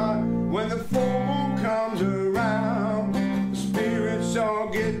graveyard. When the full moon comes around, the spirits all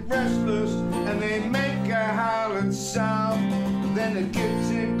get restless and they make a howling sound. Then it gets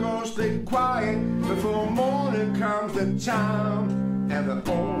in ghostly quiet before morning comes to town. And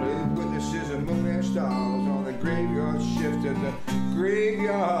the only witnesses are moon and stars on the graveyard shift at the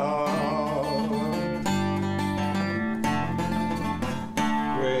graveyard.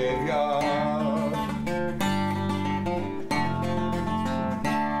 Graveyard.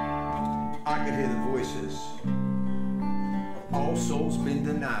 I could hear the voices of all souls been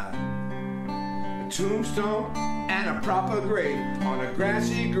denied. A tombstone and a proper grave on a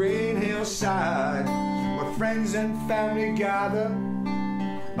grassy green hillside, where friends and family gather,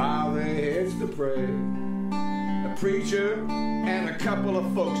 bow their heads to pray. A preacher and a couple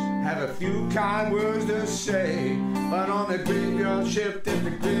of folks have a few kind words to say, but on the graveyard shift in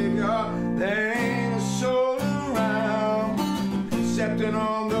the graveyard, there ain't a soul around. Except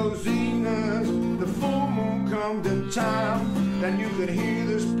on those evenings the full moon come to town, then you could hear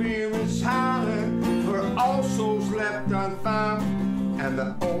the spirits howling for all souls left unfound. And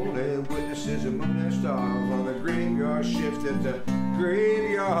the only witnesses are moon and stars on the graveyard shift at the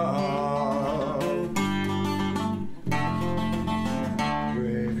graveyard.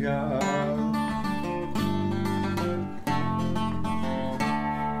 Graveyard.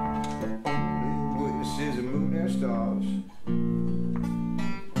 The only witnesses are moon and stars.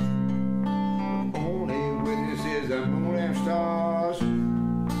 The only witnesses are moon and stars. The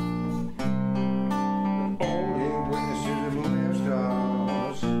only witnesses are moon and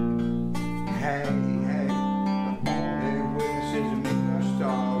stars. Hey, hey, the only witnesses are moon and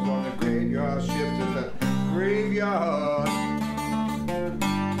stars on the graveyard shift at the graveyard.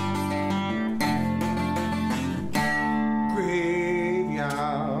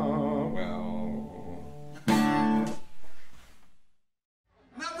 Graveyard. Well,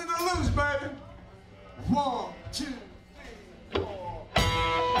 nothing to lose, baby. 1, 2.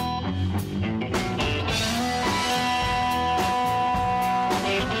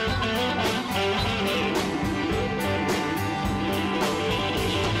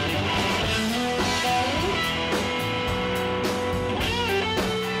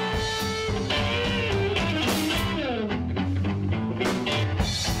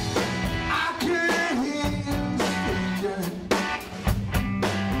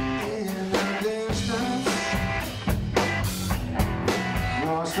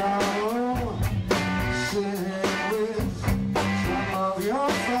 Your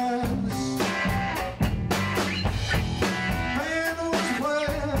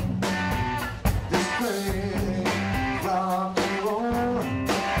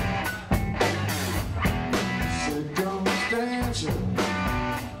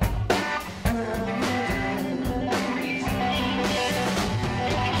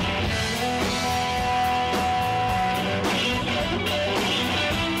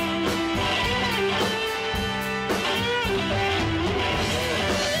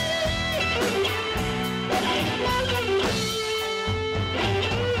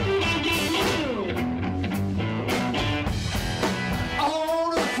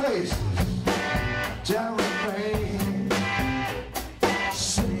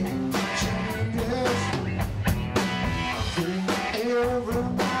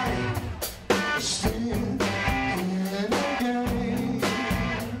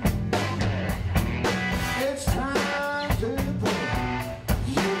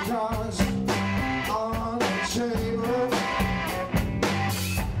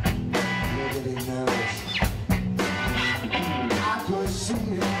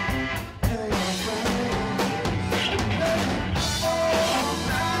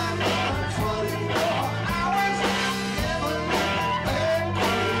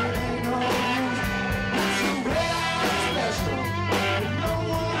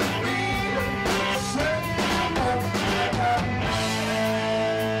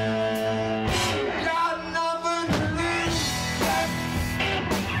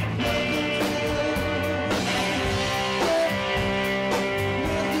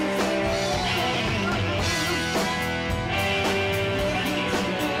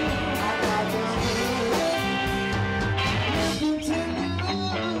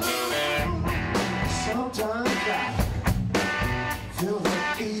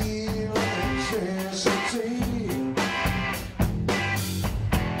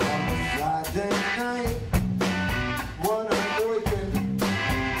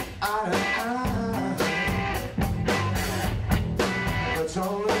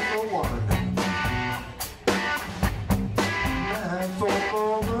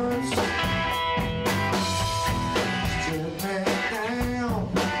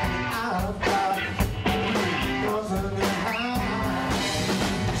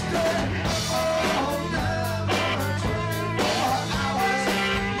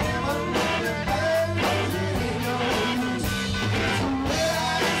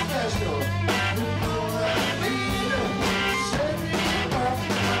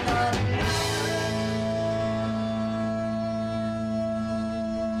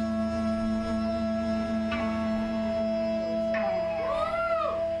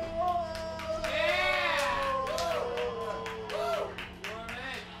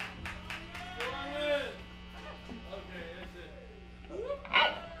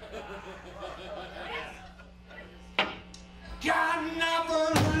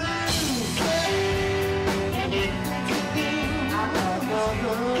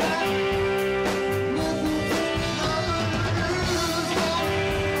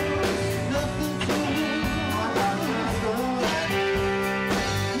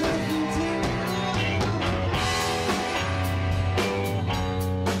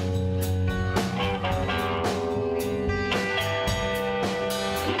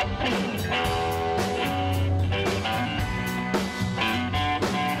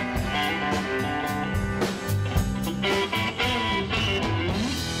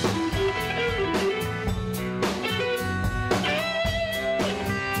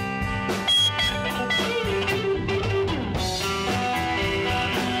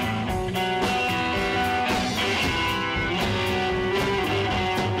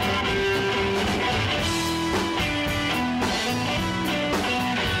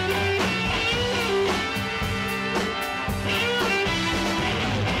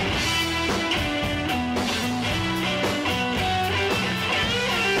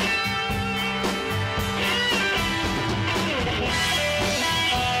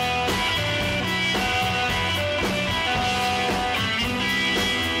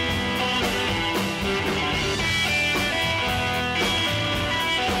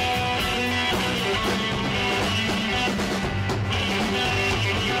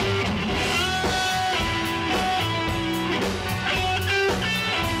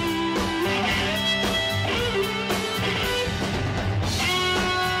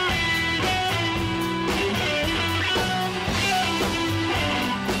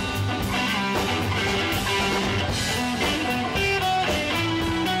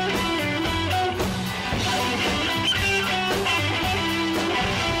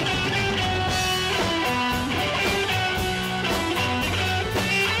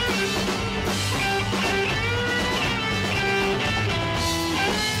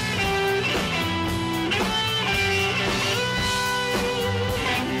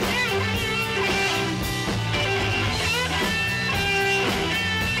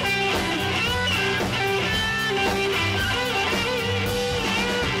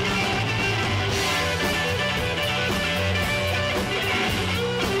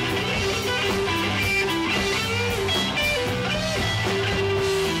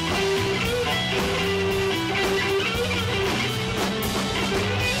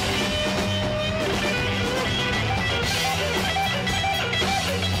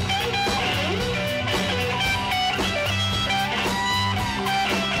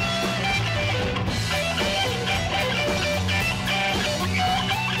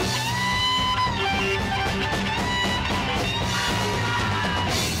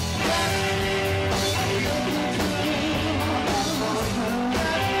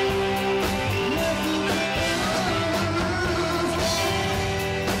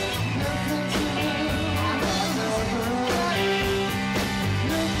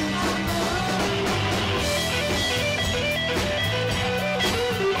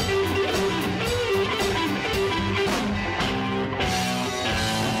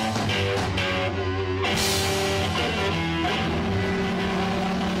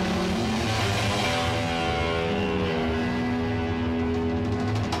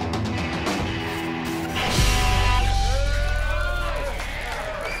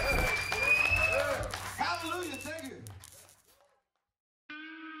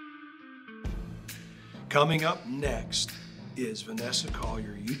Coming up next is Vanessa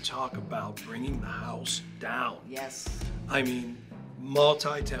Collier. You talk about bringing the house down. Yes. I mean,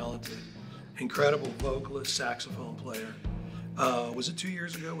 multi-talented, incredible vocalist, saxophone player. Was it 2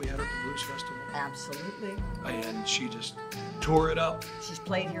 years ago we had her at the Blues Festival? Absolutely. And she just tore it up. She's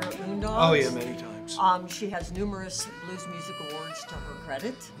played here at Moondogs. Oh yeah, many times. She has numerous Blues Music Awards to her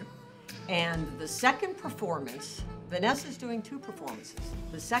credit. Yep. And the second performance, Vanessa's doing 2 performances.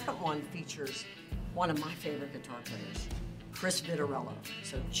 The second one features one of my favorite guitar players, Chris Vitarello.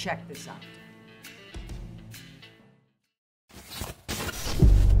 So check this out.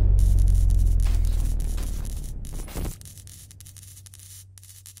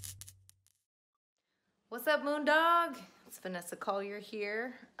 What's up, Moondog? It's Vanessa Collier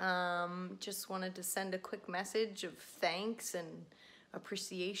here. Just wanted to send a quick message of thanks and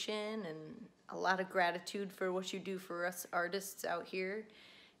appreciation and a lot of gratitude for what you do for us artists out here.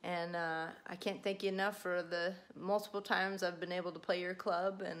 And I can't thank you enough for the multiple times I've been able to play your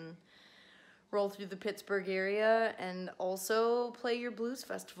club and roll through the Pittsburgh area and also play your blues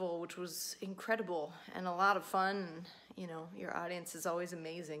festival, which was incredible and a lot of fun. You know, your audience is always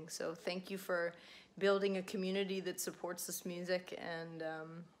amazing. So thank you for building a community that supports this music, and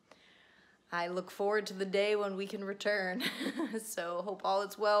I look forward to the day when we can return. So hope all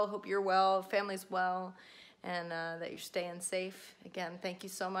is well, hope you're well, family's well, and that you're staying safe. Again, thank you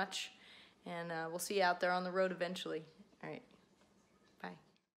so much, and we'll see you out there on the road eventually. All right, bye.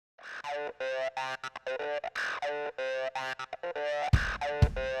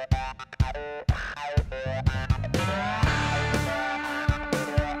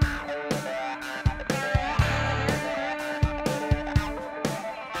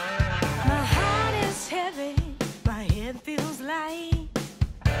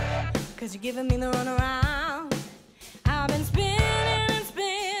 'cause you're giving me the runaround. I've been spinning and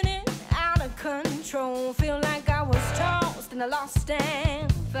spinning out of control. Feel like I was tossed and I lost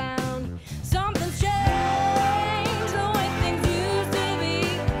and found. Something's changed the way things used to be,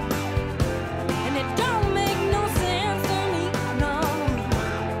 and it don't make no sense to me, no.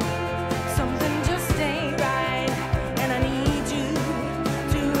 Something just ain't right, and I need you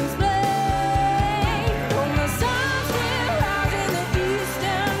to explain. When the sun's still out in the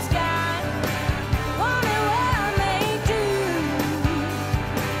eastern sky, wondering what I may do.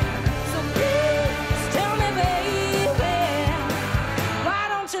 So please tell me, baby, why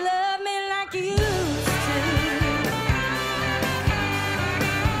don't you love me like you used to?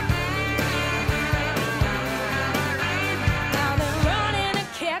 I've been running to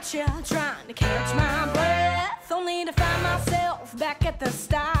catch you, trying to catch my breath, only to find myself back at the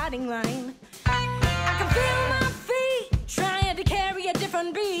starting line. I can feel my feet trying to carry a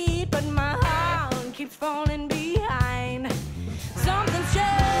different beat, but my heart keeps falling behind. Something's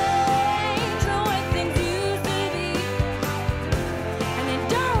changed the way things used to be, and it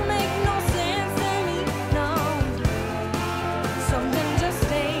don't make no sense to me, no. Something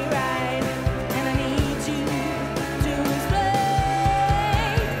just ain't right, and I need you to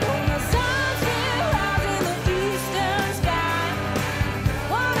explain. When the sun's still out in the eastern sky,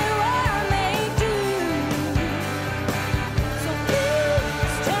 wondering what I may do. So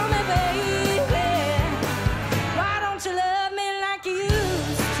please tell me, baby, why don't you love me like you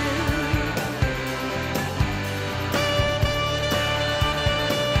used to?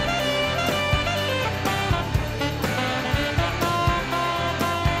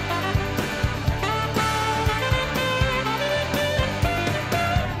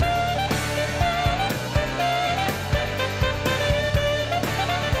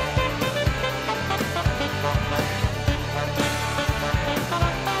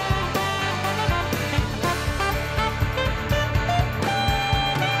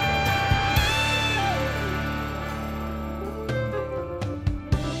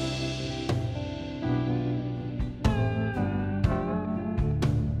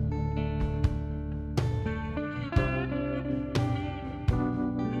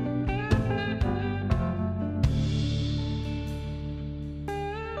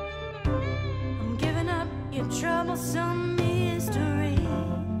 I'm giving up your troublesome mystery.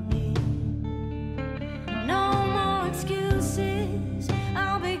 No more excuses,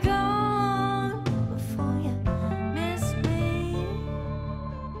 I'll be gone before you miss me.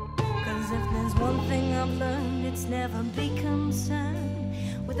 'Cause if there's one thing I've learned, it's never be concerned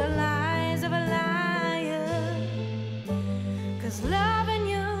with the lies of a liar. 'Cause loving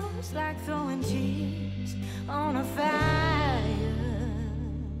you's like throwing cheese on a fire,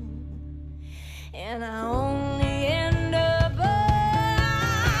 and I only end up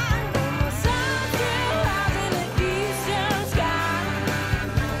blind. When the sun's still out in the eastern sky,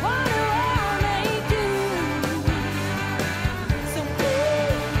 wonder what I may do. So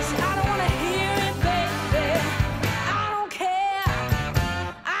please, I don't wanna hear it, baby. I don't care.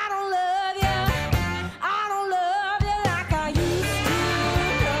 I don't love you. I don't love you like I used to.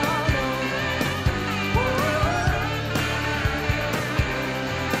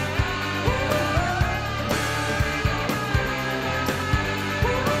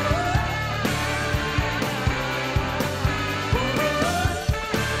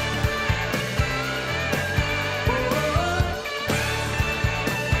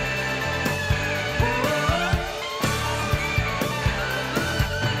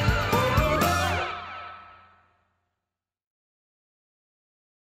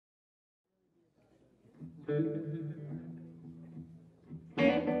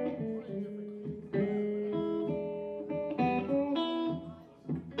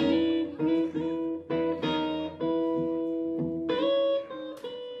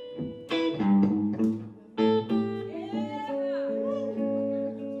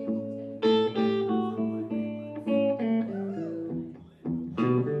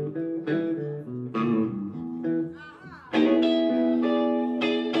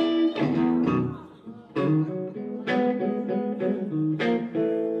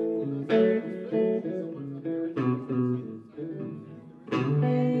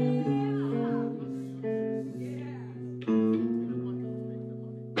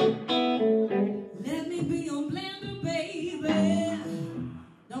 Let me be your blender, baby.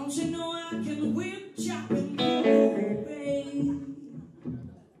 Don't you know I can whip, chop, and baby?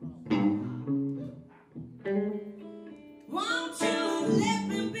 Won't you let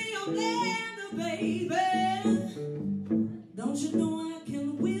me be your blender, baby? Don't you know I can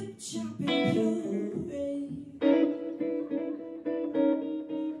whip, chop, and puree?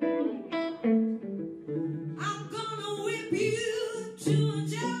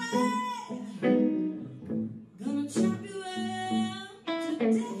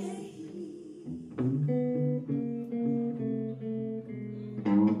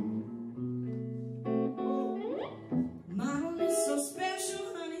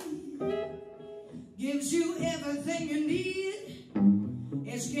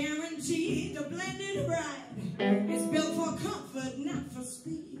 see to blend it right. It's built for comfort, not for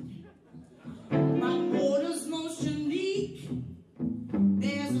speed. My motor's most unique.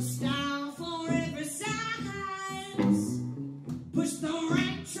 There's a style for every size. Push the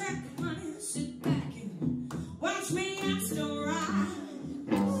right track, honey, sit back and watch me astro rise.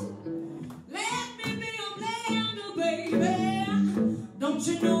 Let me be a blender, baby. Don't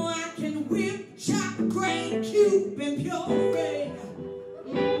you know I can whip, chop, grate, cube, and puree?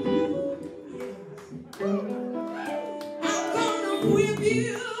 I'm gonna whip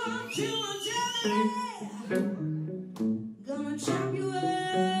you to a jelly. Gonna chop you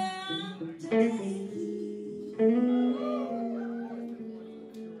up today.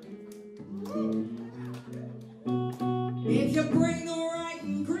 If you bring the right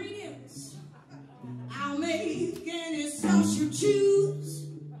ingredients, I'll make any sauce you choose.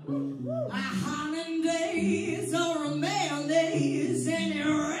 A hollandaise or a mayonnaise, any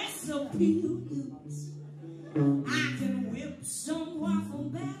recipe you use. I can whip some waffle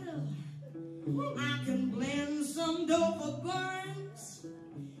batter. I can blend some dough for buns.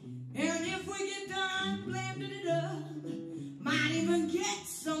 And if we get done blending it up, might even get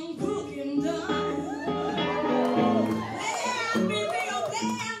some cooking done. Let me be a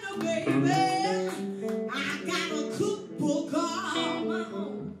blender, baby. I got a cookbook all my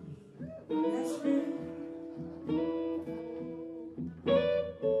own. That's right.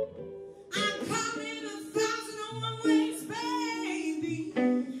 I'm coming 1,001 ways, baby,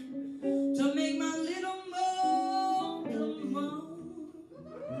 to make my little moan.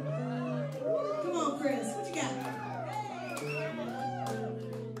 Come on, Chris, what you got?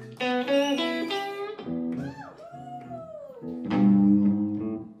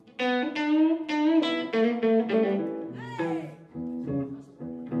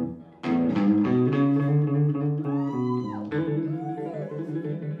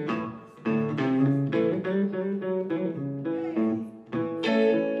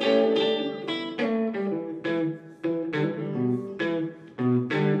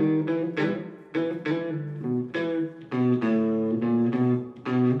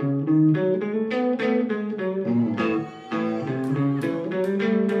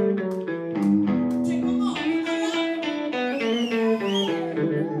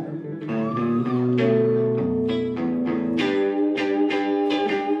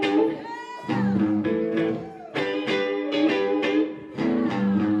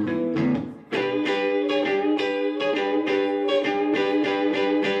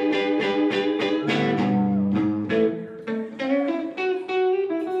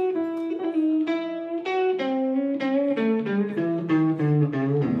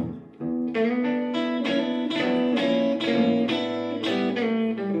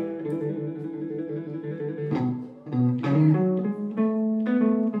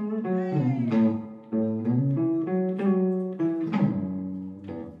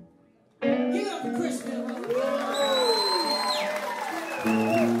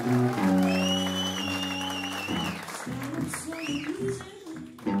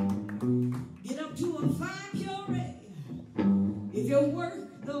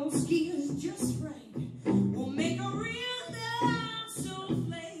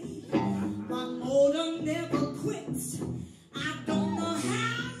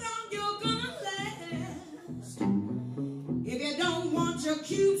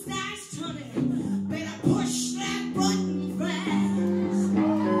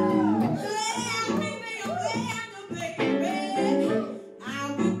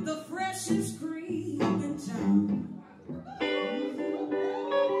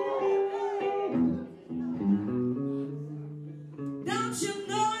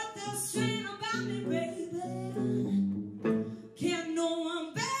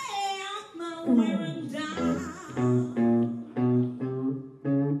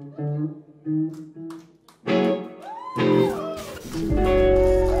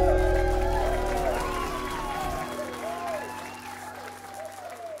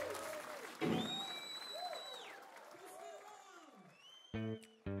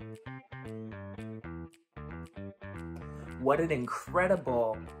 What an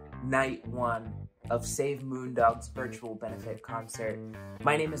incredible night one of Save Moondogs virtual benefit concert.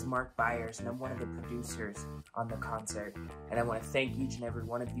 My name is Mark Byers, and I'm one of the producers on the concert. And I want to thank each and every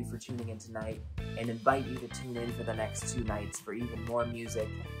one of you for tuning in tonight and invite you to tune in for the next 2 nights for even more music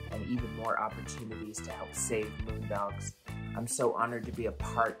and even more opportunities to help save Moondogs. I'm so honored to be a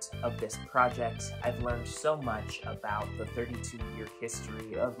part of this project. I've learned so much about the 32-year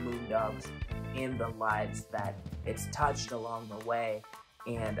history of Moondogs and the lives that it's touched along the way,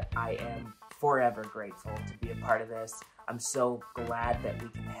 and I am forever grateful to be a part of this. I'm so glad that we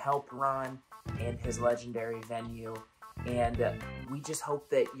can help Ron and his legendary venue. And we just hope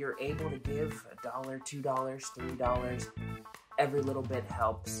that you're able to give $1, $2, $3. Every little bit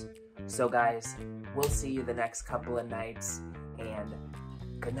helps. So guys, we'll see you the next couple of nights, and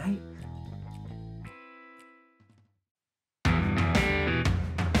good night.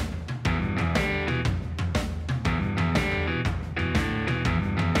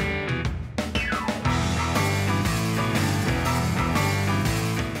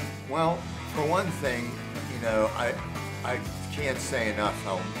 Well, for one thing, you know, I can't say enough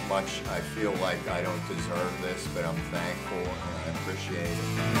how much I feel like I don't deserve this, but I'm thankful and I appreciate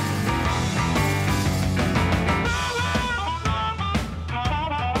it.